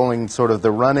controlling sort of the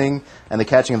running and the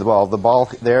catching of the ball. The ball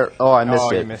there, I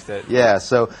missed it. You missed it. Yeah,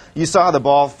 so you saw the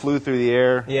ball flew through the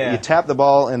air. Yeah. You tap the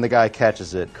ball and the guy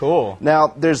catches it. Cool.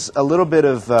 Now, there's a little bit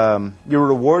of, you're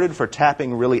rewarded for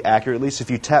tapping really accurately. So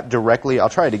if you tap directly, I'll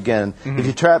try it again. If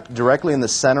you tap directly in the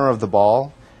center of the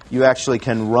ball, you actually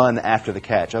can run after the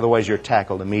catch. Otherwise, you're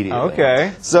tackled immediately.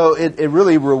 Okay. So it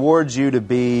really rewards you to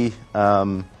be...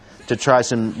 to try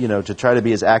to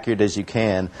be as accurate as you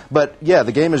can. But yeah,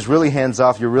 the game is really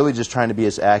hands-off. You're really just trying to be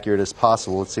as accurate as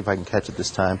possible. Let's see if I can catch it this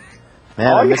time. Man,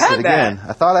 I missed it again.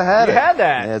 I thought I had it. You had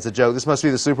that. Yeah, it's a joke. This must be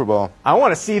the Super Bowl. I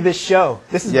want to see this show.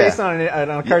 This is based on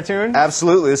a cartoon?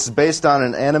 Absolutely. This is based on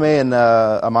an anime and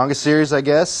a manga series, I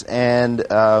guess. And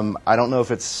I don't know if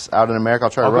it's out in America.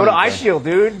 I'll try to run go to it. iShield,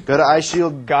 dude. Go to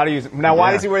iShield. Gotta use it. Now,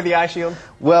 why does he wear the eye shield?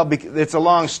 Well, it's a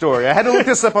long story. I had to look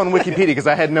this up on Wikipedia because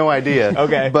I had no idea.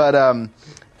 Okay. But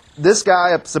this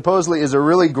guy supposedly is a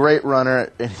really great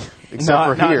runner, except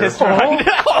for here.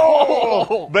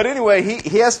 But anyway,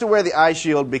 he has to wear the eye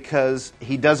shield because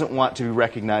he doesn't want to be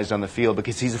recognized on the field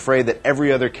because he's afraid that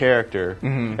every other character,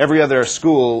 every other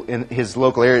school in his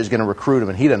local area is going to recruit him,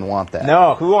 and he doesn't want that.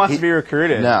 No, who wants to be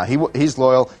recruited? No, he's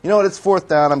loyal. You know what? It's 4th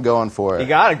down. I'm going for it. You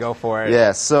got to go for it.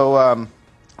 Yeah, so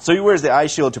he wears the eye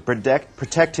shield to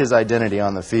protect his identity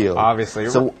on the field. Obviously.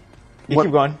 So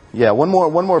keep going. Yeah, one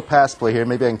more pass play here.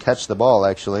 Maybe I can catch the ball,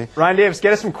 actually. Ryan Davis,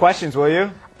 get us some questions, will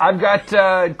you? I've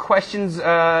got questions.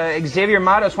 Xavier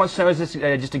Matos wants to know: is this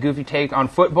just a goofy take on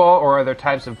football, or are there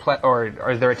types of or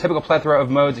is there a typical plethora of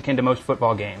modes akin to most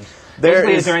football games?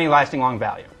 Is there any lasting long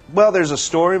value? Well, there's a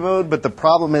story mode, but the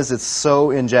problem is it's so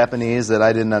in Japanese that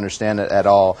I didn't understand it at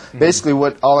all. Basically,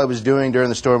 all I was doing during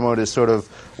the story mode is sort of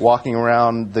walking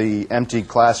around the empty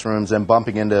classrooms and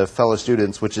bumping into fellow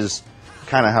students, which is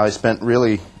kind of how I spent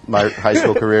really my high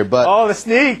school career. But the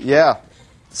sneak! Yeah.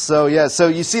 So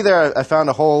you see there, I found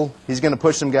a hole. He's going to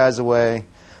push some guys away.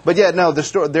 But yeah, no,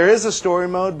 there is a story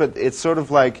mode, but it's sort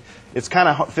of like, it's kind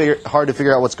of hard to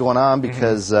figure out what's going on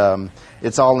because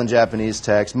it's all in Japanese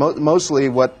text. Mostly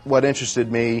what interested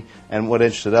me and what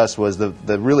interested us was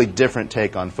the really different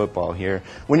take on football here.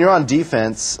 When you're on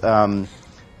defense,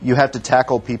 you have to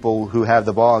tackle people who have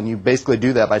the ball, and you basically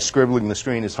do that by scribbling the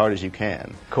screen as hard as you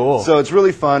can. Cool. So it's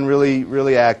really fun, really,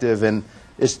 really active, and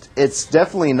it's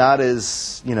definitely not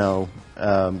as, you don't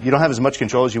have as much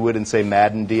control as you would in, say,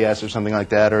 Madden DS or something like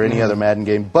that, or any other Madden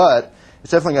game, but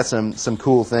it's definitely got some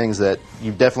cool things that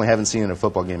you definitely haven't seen in a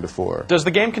football game before. Does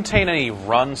the game contain any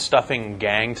run-stuffing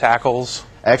gang tackles?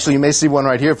 Actually, you may see one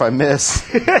right here if I miss.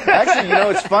 Actually,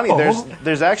 it's funny.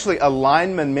 There's actually a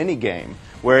lineman mini game.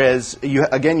 Whereas,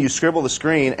 you scribble the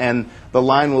screen, and the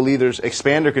line will either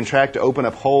expand or contract to open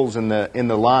up holes in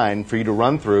the line for you to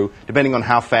run through, depending on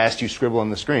how fast you scribble on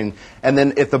the screen. And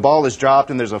then, if the ball is dropped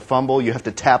and there's a fumble, you have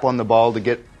to tap on the ball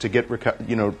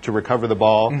to recover the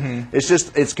ball.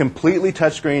 It's completely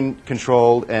touchscreen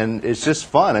controlled, and it's just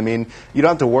fun. I mean, you don't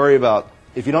have to worry about.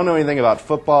 If you don't know anything about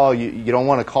football, you don't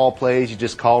want to call plays, you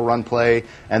just call run play,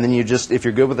 and then if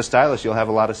you're good with the stylus, you'll have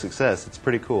a lot of success. It's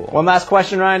pretty cool. One last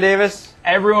question, Ryan Davis.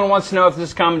 Everyone wants to know if this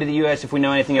is coming to the U.S., if we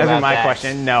know anything about that. That's my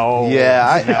question. No. Yeah,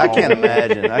 I can't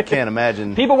imagine. I can't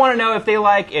imagine. People want to know if they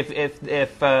like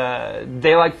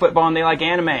they like football and they like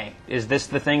anime. Is this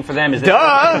the thing for them? Is this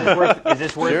worth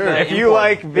sure. the If you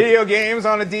like video games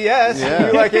on a DS,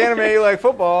 you like anime, you like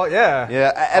football, yeah.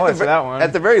 Yeah, I'll answer that one.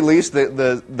 At the very least,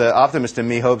 the optimist in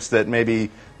me hopes that maybe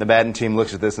the Madden team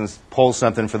looks at this and pulls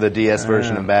something for the DS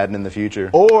version of Madden in the future.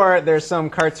 Or there's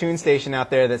some cartoon station out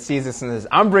there that sees this and says,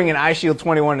 I'm bringing iShield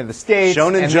 21 to the States.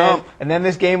 Shonen Jump. And then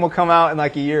this game will come out in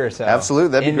like a year or so. Absolutely.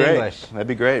 That'd be great. English. That'd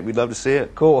be great. We'd love to see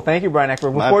it. Cool. Well, thank you, Brian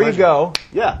Eckberg. My Before you pleasure. go,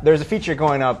 Yeah. there's a feature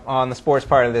going up on the sports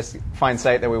part of this fine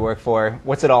site that we work for.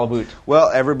 What's it all about?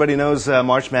 Well, everybody knows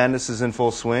March Madness is in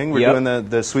full swing. We're Yep. doing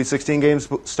the Sweet 16 games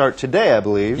start today, I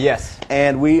believe. Yes.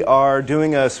 And we are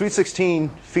doing a Sweet 16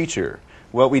 feature.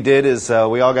 What we did is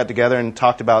we all got together and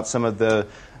talked about some of the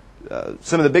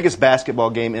biggest basketball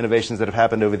game innovations that have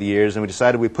happened over the years, and we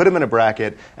decided we'd put them in a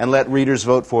bracket and let readers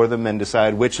vote for them and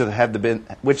decide which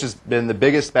has been the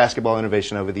biggest basketball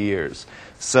innovation over the years.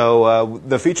 So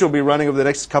the feature will be running over the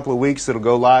next couple of weeks. It'll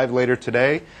go live later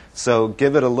today. So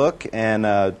give it a look and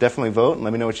definitely vote and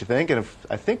let me know what you think. And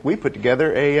I think we put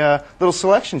together a little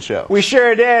selection show. We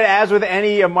sure did. As with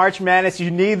any March Madness, you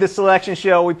need the selection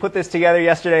show. We put this together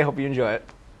yesterday. Hope you enjoy it.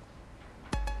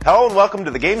 Hello and welcome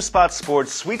to the GameSpot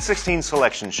Sports Sweet 16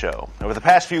 Selection Show. Over the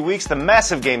past few weeks, the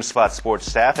massive GameSpot Sports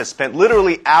staff has spent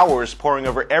literally hours poring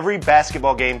over every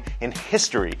basketball game in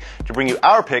history to bring you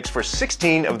our picks for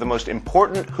 16 of the most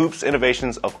important hoops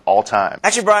innovations of all time.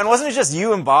 Actually, Brian, wasn't it just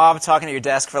you and Bob talking at your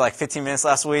desk for like 15 minutes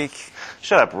last week?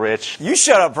 Shut up, Rich. You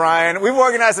shut up, Brian. We've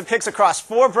organized the picks across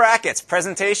 4 brackets: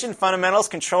 presentation, fundamentals,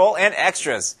 control, and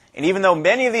extras. And even though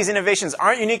many of these innovations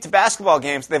aren't unique to basketball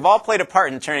games, they've all played a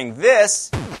part in turning this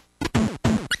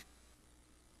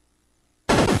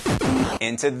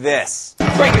into this.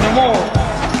 Breaking the mold.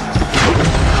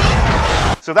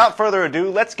 So without further ado,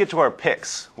 let's get to our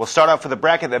picks. We'll start off with a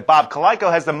bracket that Bob Kaliko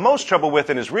has the most trouble with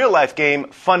in his real-life game,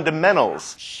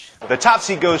 Fundamentals. The top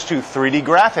seed goes to 3D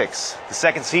graphics. The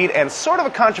second seed, and sort of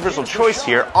a controversial choice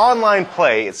here, online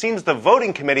play. It seems the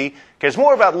voting committee cares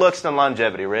more about looks than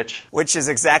longevity, Rich. Which is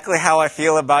exactly how I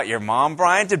feel about your mom,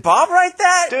 Brian. Did Bob write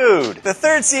that? Dude. The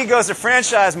third seed goes to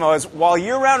franchise modes, while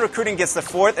year-round recruiting gets the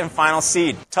fourth and final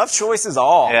seed. Tough choices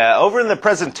all. Yeah, over in the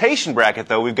presentation bracket,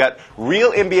 though, we've got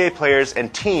real NBA players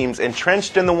and teams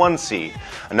entrenched in the 1 seed.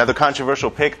 Another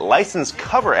controversial pick, licensed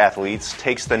cover athletes,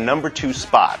 takes the number 2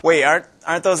 spot. Wait, aren't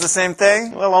those the same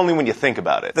thing? Well, only when you think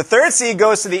about it. The third seed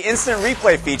goes to the instant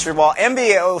replay feature, while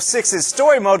NBA 06's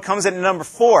story mode comes in at number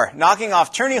 4, knocking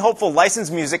off tourney hopeful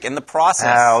licensed music in the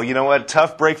process. Ow, you know what?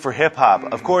 Tough break for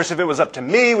hip-hop. Of course, if it was up to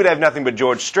me, we'd have nothing but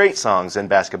George Strait songs in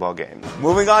basketball games.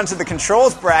 Moving on to the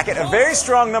controls bracket, a very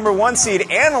strong number 1 seed,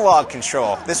 Analog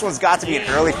Control. This one's got to be an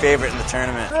early favorite in the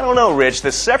tournament. I don't know, Rich.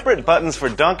 The separate buttons for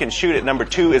dunk and shoot at number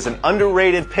 2 is an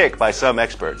underrated pick by some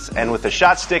experts. And with the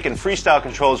shot stick and freestyle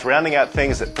controls rounding out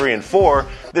things at 3 and 4,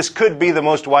 this could be the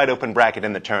most wide-open bracket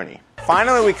in the tourney.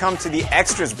 Finally, we come to the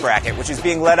extras bracket, which is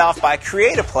being led off by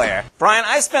Create a Player. Brian,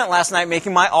 I spent last night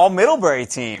making my all-Middlebury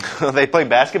team. They play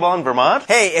basketball in Vermont?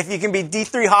 Hey, if you can be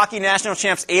D3 hockey national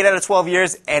champs 8 out of 12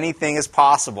 years, anything is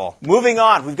possible. Moving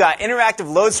on, we've got interactive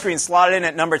load screen slotted in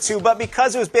at number 2, but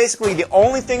because it was basically the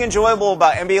only thing enjoyable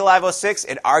about NBA Live 06,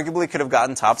 it arguably could have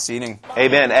gotten top seeding.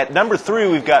 Amen. At number 3,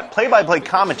 we've got play-by-play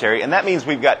commentary, and that means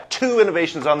we've got 2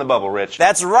 innovations on the bubble, Rich.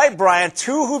 That's right, Brian.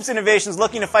 2 hoops innovations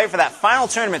looking to fight for that final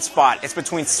tournament spot. It's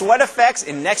between sweat effects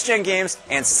in next-gen games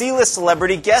and C-list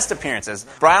celebrity guest appearances.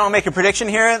 Brian, I'll make a prediction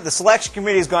here. The selection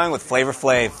committee is going with Flavor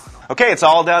Flav. Okay, it's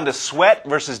all down to Sweat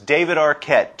versus David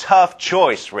Arquette. Tough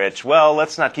choice, Rich. Well,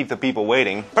 let's not keep the people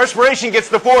waiting. Perspiration gets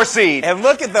the 4 seed. And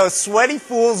look at those sweaty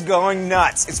fools going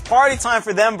nuts. It's party time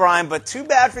for them, Brian, but too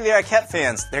bad for the Arquette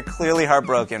fans. They're clearly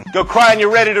heartbroken. Go cry on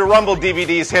your Ready to Rumble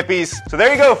DVDs, hippies. So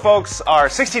there you go, folks. Our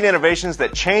 16 innovations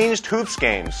that changed hoops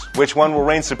games. Which one will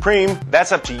reign supreme?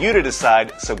 That's up to you to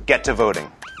decide, so get to voting.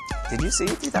 Did you see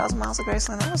 3,000 Miles of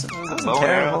Graceland? That wasn't bow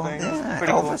terrible. arrow thing. Yeah,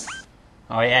 Pretty Elvis.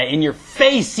 Oh, yeah, in your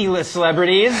face, C-list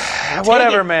celebrities.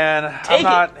 Whatever, man. I'm Take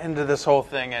not into this whole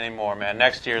thing anymore, man.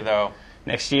 Next year, though,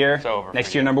 Next year? it's over.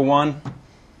 Next year, number 1?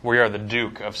 We are the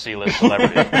Duke of C-list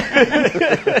celebrity.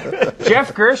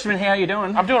 Jeff Gershman, hey, how you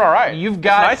doing? I'm doing all right. You've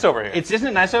got... It's nice over here. Isn't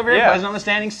it nice over here? Yeah. Buzzing on the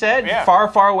standing set. Yeah.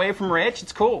 Far, far away from Rich.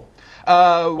 It's cool.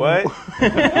 What?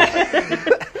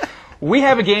 We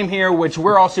have a game here which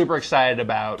we're all super excited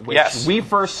about, which Yes. we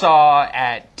first saw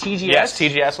at TGS. Yes,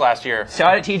 TGS last year.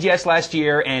 Saw it at TGS last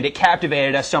year, and it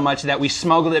captivated us so much that we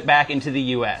smuggled it back into the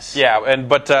U.S. Yeah,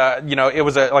 but you know, it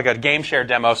was like a game share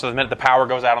demo, so the minute the power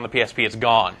goes out on the PSP, it's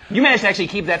gone. You managed to actually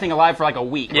keep that thing alive for like a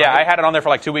week. Yeah, right? I had it on there for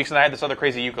like 2 weeks, and I had this other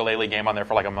crazy ukulele game on there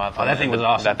for like a month. Oh, that thing was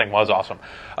awesome. That thing was awesome.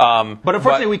 But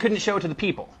unfortunately, we couldn't show it to the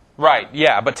people. Right,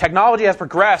 yeah, but technology has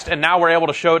progressed, and now we're able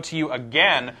to show it to you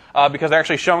again because they're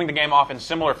actually showing the game off in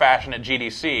similar fashion at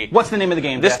GDC. What's the name of the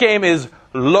game? This Jeff? game is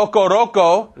Loco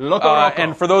Roco. Loco Roco.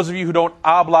 And for those of you who don't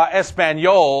habla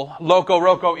español, Loco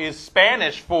Roco is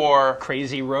Spanish for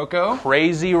Crazy Roco.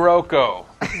 Crazy Roco.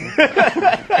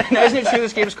 Now, isn't it true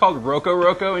this game is called Roco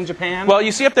Roco in Japan? Well,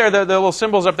 you see up there the little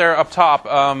symbols up there up top.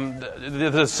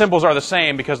 The symbols are the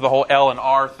same because of the whole L and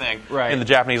R thing in the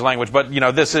Japanese language. But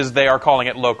they are calling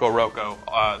it Loco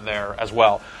Roco there as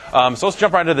well. So let's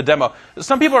jump right into the demo.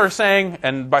 Some people are saying,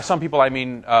 and by some people I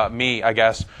mean me, I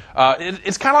guess,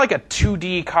 it's kind of like a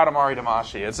 2D Katamari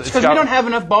Damacy. It's because we don't have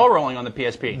enough ball rolling on the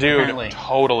PSP. Dude, apparently.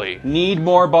 Totally. Need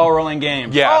more ball rolling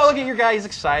games. Yes. Oh, look at your guy. He's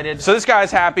excited. So this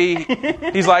guy's happy.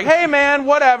 He's like, hey, man,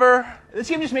 whatever. This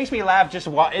game just makes me laugh. You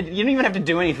don't even have to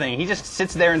do anything. He just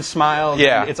sits there and smiles.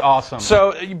 Yeah. And it's awesome.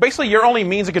 So basically your only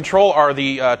means of control are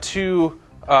the two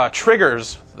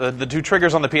triggers, the two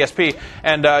triggers on the PSP,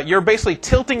 and you're basically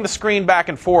tilting the screen back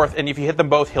and forth, and if you hit them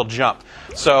both, he'll jump.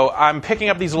 So I'm picking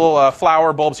up these little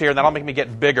flower bulbs here, and that'll make me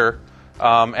get bigger.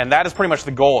 And that is pretty much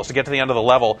the goal, is to get to the end of the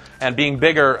level. And being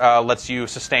bigger lets you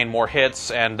sustain more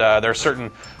hits, and there are certain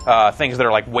things that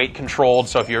are like weight controlled,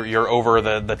 so if you're over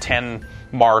the 10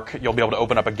 mark, you'll be able to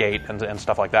open up a gate and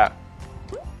stuff like that.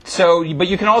 So, but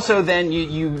you can also then,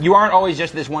 you aren't always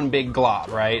just this one big glob,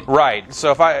 right? Right.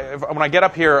 So when I get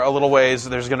up here a little ways,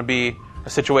 there's going to be a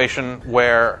situation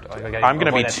where I'm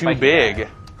going to be too big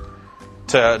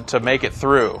to make it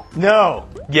through. No.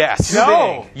 Yes.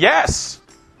 No. Yes.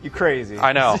 You crazy.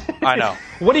 I know. I know.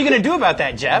 What are you going to do about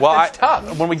that, Jeff? Well, That's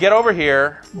tough. When we get over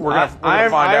here, we're going to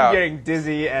find out. I'm getting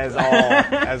dizzy as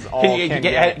all can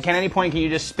get. Can at any point can you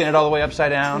just spin it all the way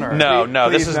upside down? Or? No.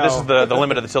 Please, This is the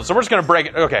limit of the tilt. So we're just going to break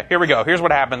it. Okay, here we go. Here's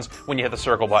what happens when you hit the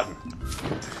circle button.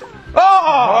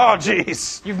 Oh,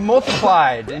 jeez! You've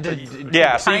multiplied into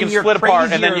yeah. So you can split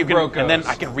apart, and then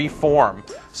I can reform.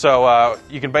 So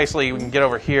you can get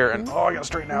over here, and I got to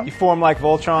straighten out. You form like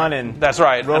Voltron, and that's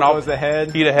right. And Roko's the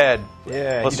head. Heat ahead.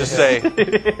 Yeah. Let's just say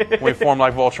we form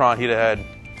like Voltron, heat ahead.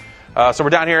 So we're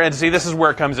down here, and see, this is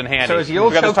where it comes in handy. So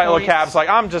we got this tight little cap. It's like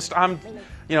I'm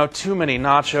too many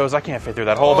nachos. I can't fit through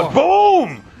that hole. But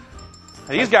boom!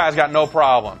 These guys got no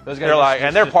problem. They're like,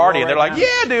 and they're partying. They're like,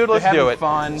 yeah, dude, let's do it.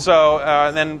 Fun.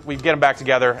 So then we get them back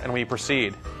together and we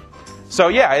proceed. So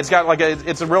yeah, it's got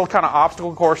it's a real kind of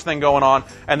obstacle course thing going on,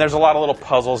 and there's a lot of little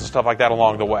puzzles and stuff like that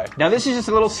along the way. Now this is just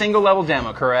a little single level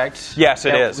demo, correct? Yes,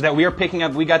 it is. That we are picking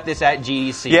up. We got this at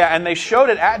GDC. Yeah, and they showed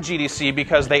it at GDC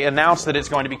because they announced that it's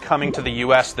going to be coming to the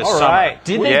U.S. this summer. Right.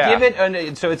 Did they give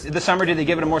it? So it's the summer. Did they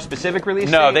give it a more specific release?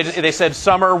 No, date? they said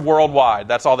summer worldwide.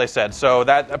 That's all they said. So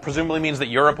that presumably means that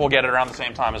Europe will get it around the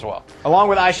same time as well. Along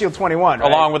with iShield 21,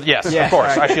 right? Along with of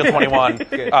course, right. iShield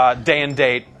 21, day and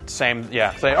date. Same.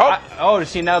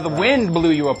 See, now the wind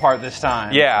blew you apart this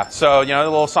time. Yeah, so, the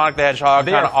little Sonic the Hedgehog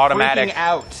kind of automatic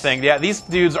out. thing. Yeah, these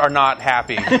dudes are not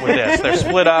happy with this. They're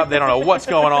split up. They don't know what's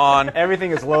going on.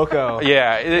 Everything is loco.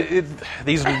 Yeah,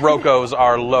 these Rocos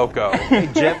are loco. Hey,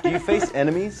 Jeff, do you face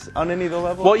enemies on any of the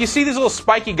levels? Well, you see these little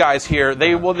spiky guys here.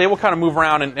 They will kind of move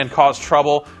around and cause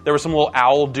trouble. There were some little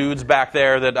owl dudes back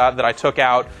there that I took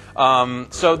out.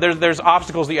 So there's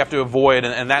obstacles that you have to avoid,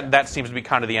 and that seems to be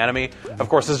kind of the enemy. Of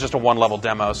course, this is just a one-level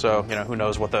demo, so who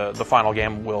knows what the final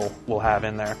game will have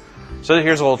in there. So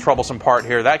here's a little troublesome part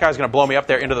here. That guy's going to blow me up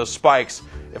there into those spikes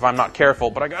if I'm not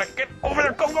careful, but I got to get over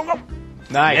there. Go, go, go.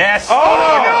 Nice. Yes. Oh,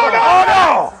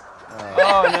 no.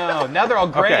 Oh, no. Now they're all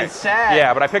gray and sad.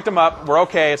 Yeah, but I picked them up. We're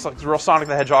okay. It's like real Sonic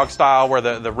the Hedgehog style where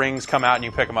the rings come out and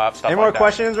you pick them up. Any more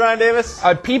questions, Ryan Davis?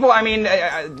 People,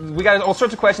 we got all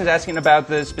sorts of questions asking about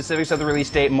the specifics of the release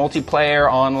date,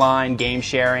 multiplayer, online, game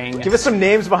sharing. Give us some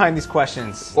names behind these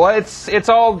questions. Well, it's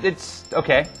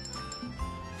okay.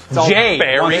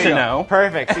 Jay wants to know.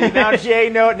 Perfect. See, now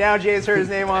Jay's heard his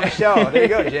name on the show. There you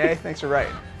go, Jay. Thanks for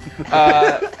writing.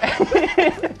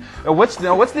 What's the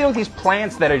deal with these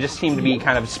plants that just seem to be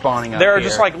kind of spawning up There are here?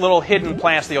 just like little hidden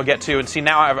plants that you'll get to, and see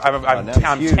now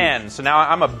I'm 10, so now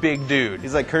I'm a big dude.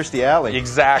 He's like Kirstie Alley.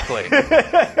 Exactly.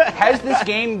 Has this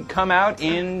game come out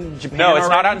in Japan? No, it's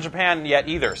already? not out in Japan yet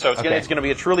either. So it's going to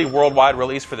be a truly worldwide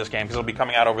release for this game because it'll be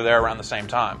coming out over there around the same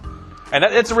time. And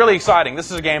it's really exciting.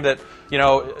 This is a game that,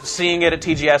 seeing it at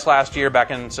TGS last year back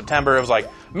in September, it was like,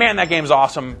 man, that game's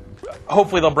awesome.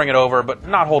 Hopefully they'll bring it over, but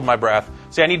not holding my breath.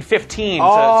 See, I need 15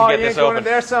 to get this open.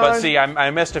 There, son. But see, I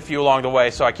missed a few along the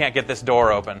way, so I can't get this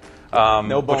door open.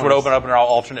 Which would open up an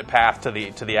alternate path to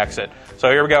the exit. So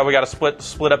here we go. We got to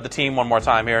split up the team one more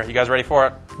time here. You guys ready for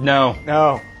it? No.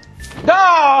 No.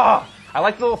 Ah! I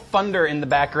like the little thunder in the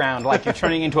background, like you're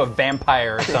turning into a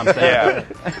vampire or something. Yeah.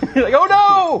 You're like, oh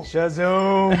no!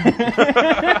 Shazoom!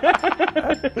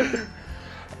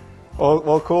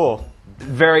 well, cool.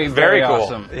 Very, very cool.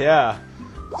 awesome. Yeah.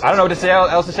 I don't know what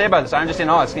else to say about this. I'm just in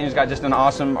awe. This game's got just an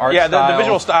awesome art style. Yeah, the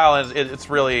visual style it's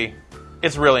really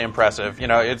impressive. You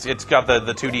know, it's got the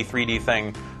 2D 3D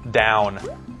thing down.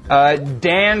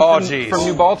 Dan from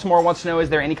New Baltimore wants to know: is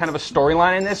there any kind of a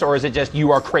storyline in this, or is it just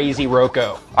you are crazy,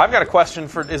 Rocco? I've got a question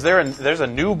for: there's a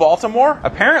New Baltimore?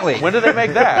 Apparently. When did they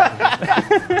make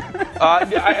that?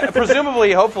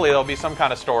 Presumably, hopefully, there'll be some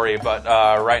kind of story, but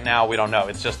right now we don't know.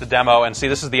 It's just the demo, and see,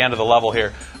 this is the end of the level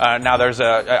here. Now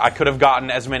I could have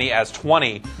gotten as many as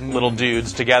 20 little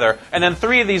dudes together, and then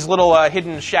 3 of these little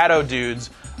hidden shadow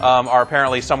dudes are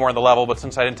apparently somewhere in the level. But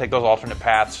since I didn't take those alternate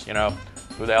paths, you know,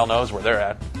 who the hell knows where they're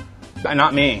at?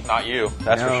 Not me. Not you.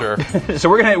 That's for sure. So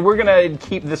we're gonna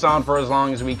keep this on for as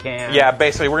long as we can. Yeah,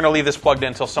 basically, we're gonna leave this plugged in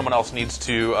until someone else needs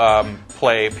to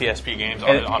play PSP games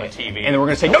on a TV, and then we're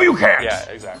gonna say, "No, you can't." Yeah,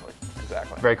 exactly.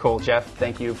 Very cool, Jeff.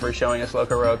 Thank you for showing us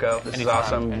Loco Roco. This is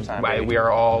awesome. Anytime, we are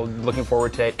all looking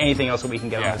forward to anything else that we can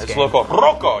get on this it's game. Loco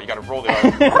Roco. You got to roll the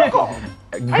R.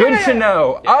 Good to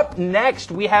know. Yeah. Up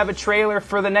next, we have a trailer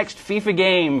for the next FIFA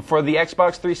game for the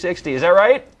Xbox 360. Is that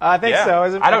right? I think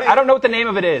so. I don't know what the name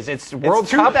of it is. It's World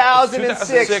Cup.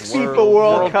 2006 FIFA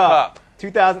World Cup.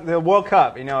 The World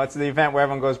Cup, you know, it's the event where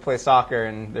everyone goes to play soccer,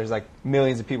 and there's like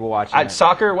millions of people watching.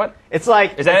 Soccer? What? It's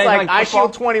like is that like Ice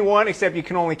Shield 21, except you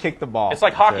can only kick the ball. It's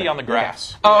like hockey on the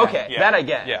grass. Yeah. Oh, okay. Yeah. That I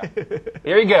get. Yeah.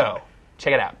 Here we go.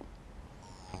 Check it out.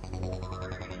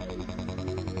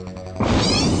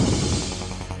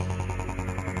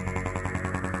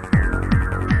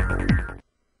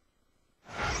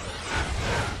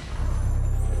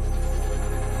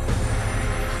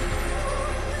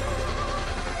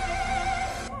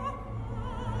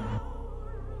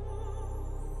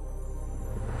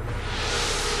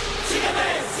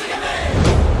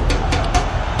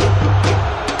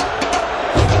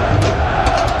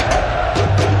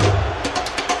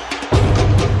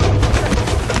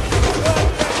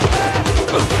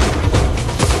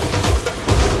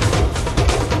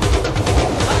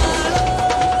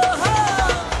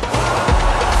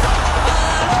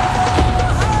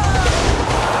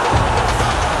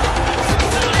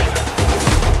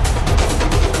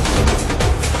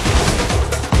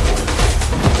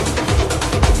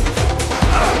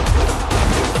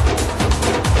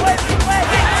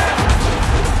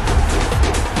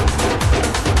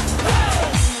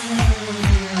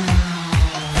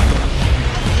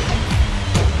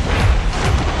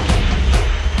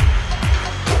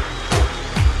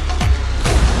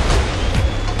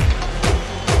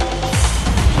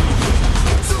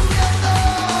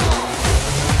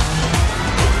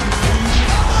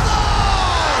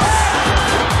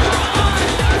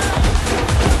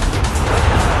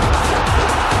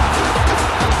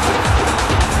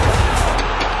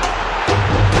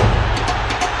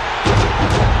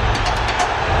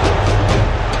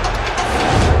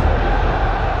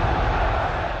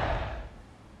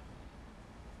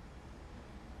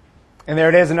 And there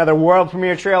it is, another world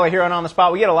premiere trailer here on the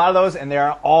Spot. We get a lot of those, and they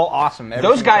are all awesome.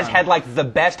 Those guys had like the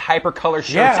best hypercolor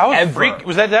shirts ever.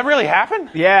 Was that really happen?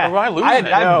 Yeah. Or am I losing it?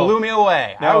 That blew me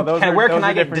away. No, where can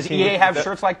I get? Does EA have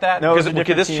shirts like that? No,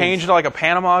 could this change to like a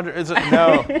Panama? Is it?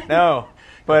 No.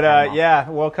 But yeah,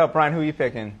 World Cup. Brian, who are you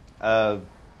picking?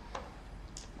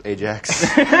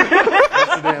 Ajax.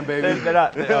 Amsterdam, baby.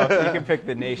 You can pick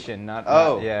the nation,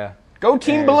 not yeah. Go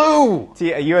Team Blue!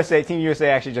 Team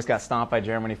USA actually just got stomped by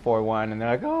Germany 4-1, and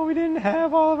they're like, oh, we didn't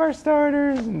have all of our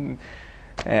starters. And,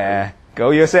 yeah,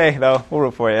 go USA, though. We'll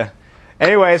root for you.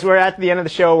 Anyways, we're at the end of the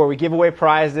show where we give away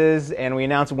prizes, and we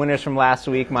announce winners from last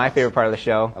week, my favorite part of the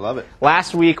show. I love it.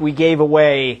 Last week, we gave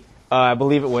away, I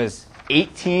believe it was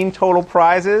 18 total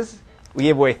prizes. We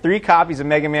gave away 3 copies of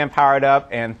Mega Man Powered Up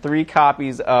and 3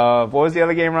 copies of, what was the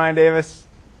other game, Ryan Davis?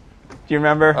 Do you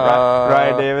remember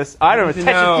Ryan Davis? I don't know.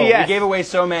 Tetris DS. We gave away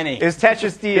so many. It was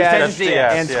Tetris DS,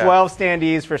 and 12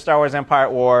 standees for Star Wars Empire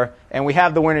at War. And we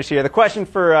have the winners here. The question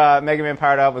for Mega Man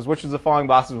Powered Up was which of the following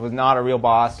bosses was not a real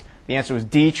boss? The answer was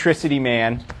D-Tricity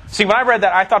Man. See, when I read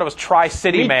that, I thought it was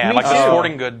Tri-City Man, like a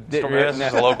sporting good. This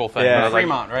is a local thing. Yeah.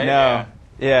 Fremont, right? No.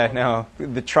 Yeah, no.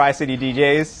 The Tri-City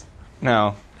DJs?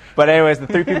 No. But anyways, the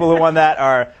 3 people who won that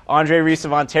are Andre Reese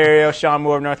of Ontario, Sean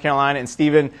Moore of North Carolina, and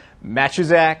Stephen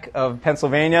Machuzak of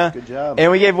Pennsylvania. Good job.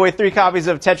 And we gave away 3 copies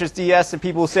of Tetris DS to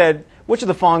people who said, which of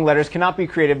the following letters cannot be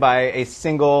created by a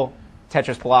single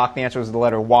Tetris block? The answer was the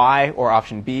letter Y or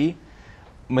option B.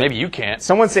 Maybe you can't.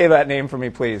 Someone say that name for me,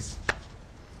 please.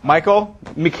 Michael?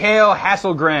 Mikhail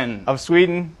Hasselgren of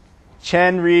Sweden.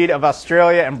 Chen Reed of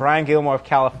Australia, and Brian Gilmore of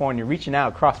California, reaching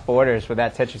out across borders for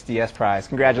that Tetris DS prize.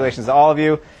 Congratulations to all of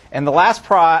you. And the last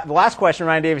question,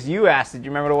 Ryan Davis, you asked, did you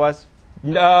remember what it was?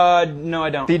 No, I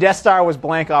don't. The Death Star was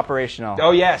blank operational.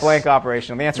 Oh, yes. Blank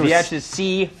operational. The answer The was answer is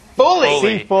C, fully.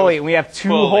 C, fully. And we have two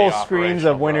fully whole screens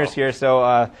of winners here. So,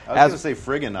 I was going to say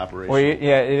friggin' operational. well,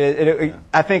 yeah,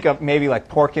 I think maybe like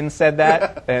Porkins said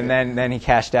that, and then he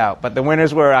cashed out. But the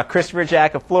winners were Christopher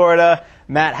Jack of Florida,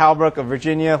 Matt Halbrook of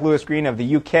Virginia, Lewis Green of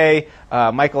the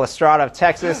UK, Michael Estrada of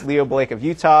Texas, Leo Blake of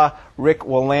Utah, Rick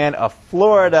Walland of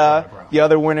Florida. The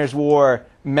other winners were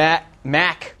Mac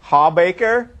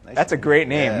Hawbaker. That's a great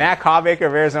name. Yeah. Mac Hawbaker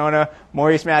of Arizona,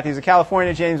 Maurice Matthews of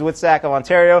California, James Woodsack of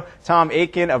Ontario, Tom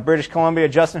Aitken of British Columbia,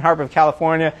 Justin Harper of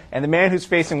California, and the man who's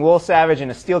facing Will Savage in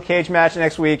a steel cage match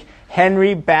next week,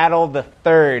 Henry Battle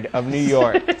III of New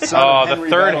York. The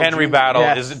third Henry Battle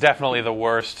is definitely the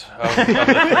worst of the three,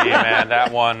 man.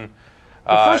 That one.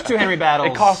 The first two Henry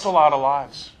battles. It cost a lot of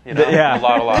lives. You know, Yeah. a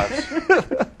lot of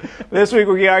lives. This week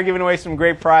we are giving away some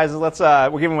great prizes.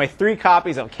 We're giving away 3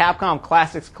 copies of Capcom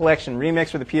Classics Collection Remix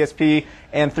for the PSP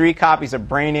and 3 copies of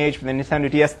Brain Age for the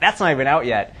Nintendo DS. That's not even out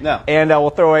yet. No. And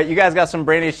we'll throw it. You guys got some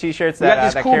Brain Age T-shirts. We got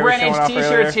these that cool Carrie was Brain Age showing off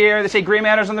T-shirts earlier. here. They say Gray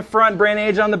Matters on the front, Brain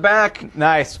Age on the back.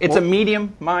 Nice. It's a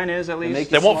medium. Mine is, at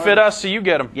least. They won't fit us, so you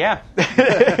get them. Yeah.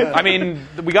 I mean,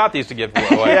 we got these to give away.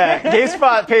 Yeah,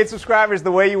 GameSpot paid subscribers,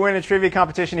 the way you win a trivia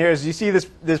competition here is you see this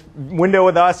window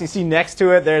with us, you see next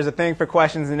to it there's a thing for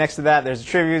questions, and next to that there's a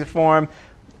trivia form.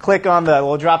 Click on the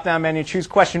little drop-down menu, choose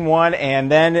question 1,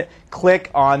 and then click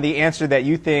on the answer that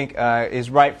you think is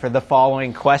right for the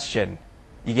following question.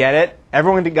 You get it?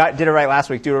 Everyone did it right last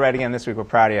week. Do it right again this week. We're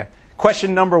proud of you.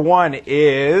 Question number 1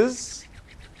 is...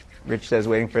 Rich says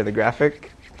waiting for the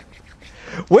graphic.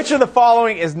 Which of the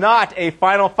following is not a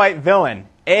Final Fight villain?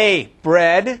 A.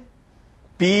 Bread,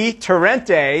 B.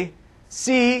 Torrente,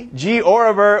 C. G.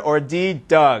 Oriver, or D.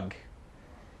 Doug?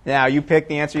 Now, you pick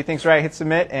the answer you think's right, hit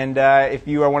submit, and if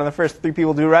you are one of the first 3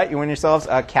 people to do right, you win yourselves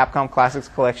a Capcom Classics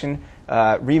Collection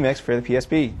remix for the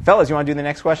PSP. Fellas, you want to do the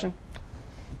next question?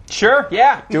 Sure,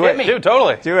 yeah. Do Hit it. me. Dude,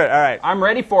 totally. Do it, all right. I'm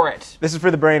ready for it. This is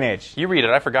for the Brain Age. You read it.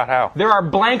 I forgot how. There are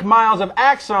blank miles of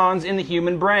axons in the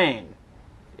human brain.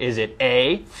 Is it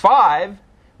A, 5,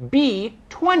 B,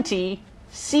 20,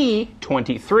 C,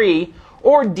 23,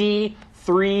 or D,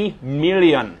 3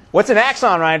 million? What's an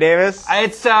axon, Ryan Davis?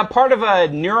 It's part of a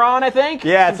neuron, I think.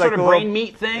 Yeah, Some it's sort like of a brain little-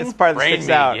 meat thing. It's the part that Brain sticks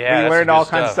meat, out. yeah, We that's learned some all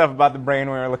good kinds of stuff. stuff about the brain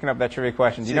when we were looking up that trivia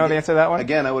question. Do you know the answer to that one?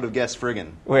 Again, I would have guessed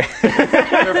friggin'. Wait. There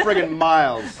are friggin'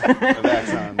 miles of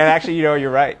axons. And actually,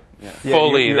 you're right. Yeah,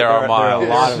 Fully, there are miles. There are a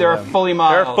lot of There are them. fully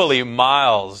miles. They're fully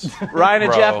miles. Ryan and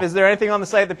Bro. Jeff, is there anything on the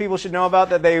site that people should know about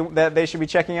that they should be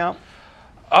checking out?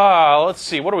 Let's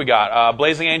see. What do we got?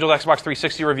 Blazing Angels Xbox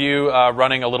 360 review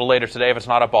running a little later today if it's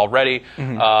not up already.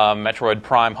 Metroid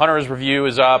Prime Hunters review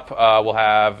is up. We'll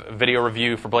have video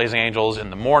review for Blazing Angels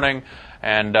in the morning.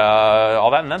 And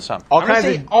all that and then some. I'm going to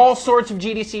say all sorts of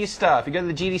GDC stuff. You go to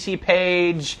the GDC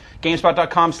page,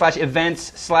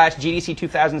 GameSpot.com/events/GDC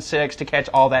 2006 to catch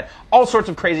all that. All sorts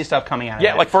of crazy stuff coming out of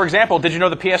Yeah, it. like for example, did you know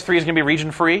the PS3 is going to be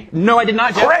region free? No, I did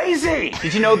not. Jeff. Crazy!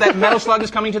 Did you know that Metal Slug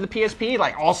is coming to the PSP?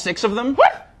 Like all 6 of them?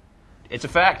 What? It's a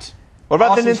fact. What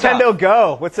about Awesome the Nintendo stuff.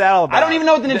 Go? What's that all about? I don't even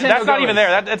know what the Nintendo That's Go not even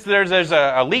is. there. There's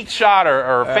a leaked shot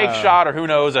or a fake shot or who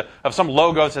knows of some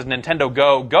logo that says Nintendo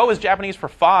Go. Go is Japanese for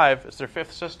 5. It's their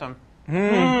 5th system.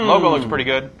 Logo looks pretty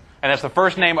good. And it's the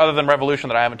first name other than Revolution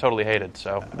that I haven't totally hated.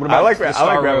 So I like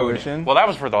Star Road? Revolution. Well, that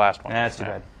was for the last one. That's too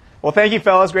bad. Well, thank you,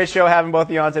 fellas. Great show having both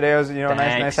of you on today. It was nice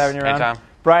Thanks. having you around. Anytime.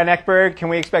 Brian Eckberg, can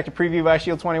we expect a preview by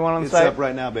Shield 21 on the It's site? up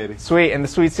right now, baby. Sweet, and the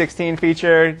Sweet 16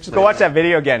 feature. Just go watch that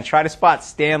video again. Try to spot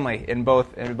Stanley in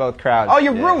both crowds. Oh,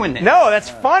 you're ruining it. No,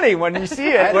 that's funny when you see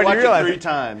it. I had to when watch you realize it 3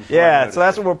 times. before I Yeah, noticed so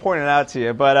that's it. what we're pointing out to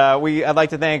you. But I'd like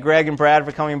to thank Greg and Brad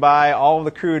for coming by. All of the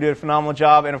crew did a phenomenal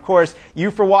job. And, of course, you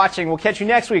for watching. We'll catch you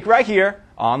next week right here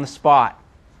on The Spot.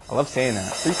 I love saying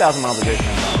that. 3,000 miles a day.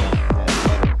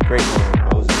 Great movie.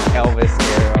 Elvis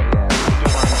era.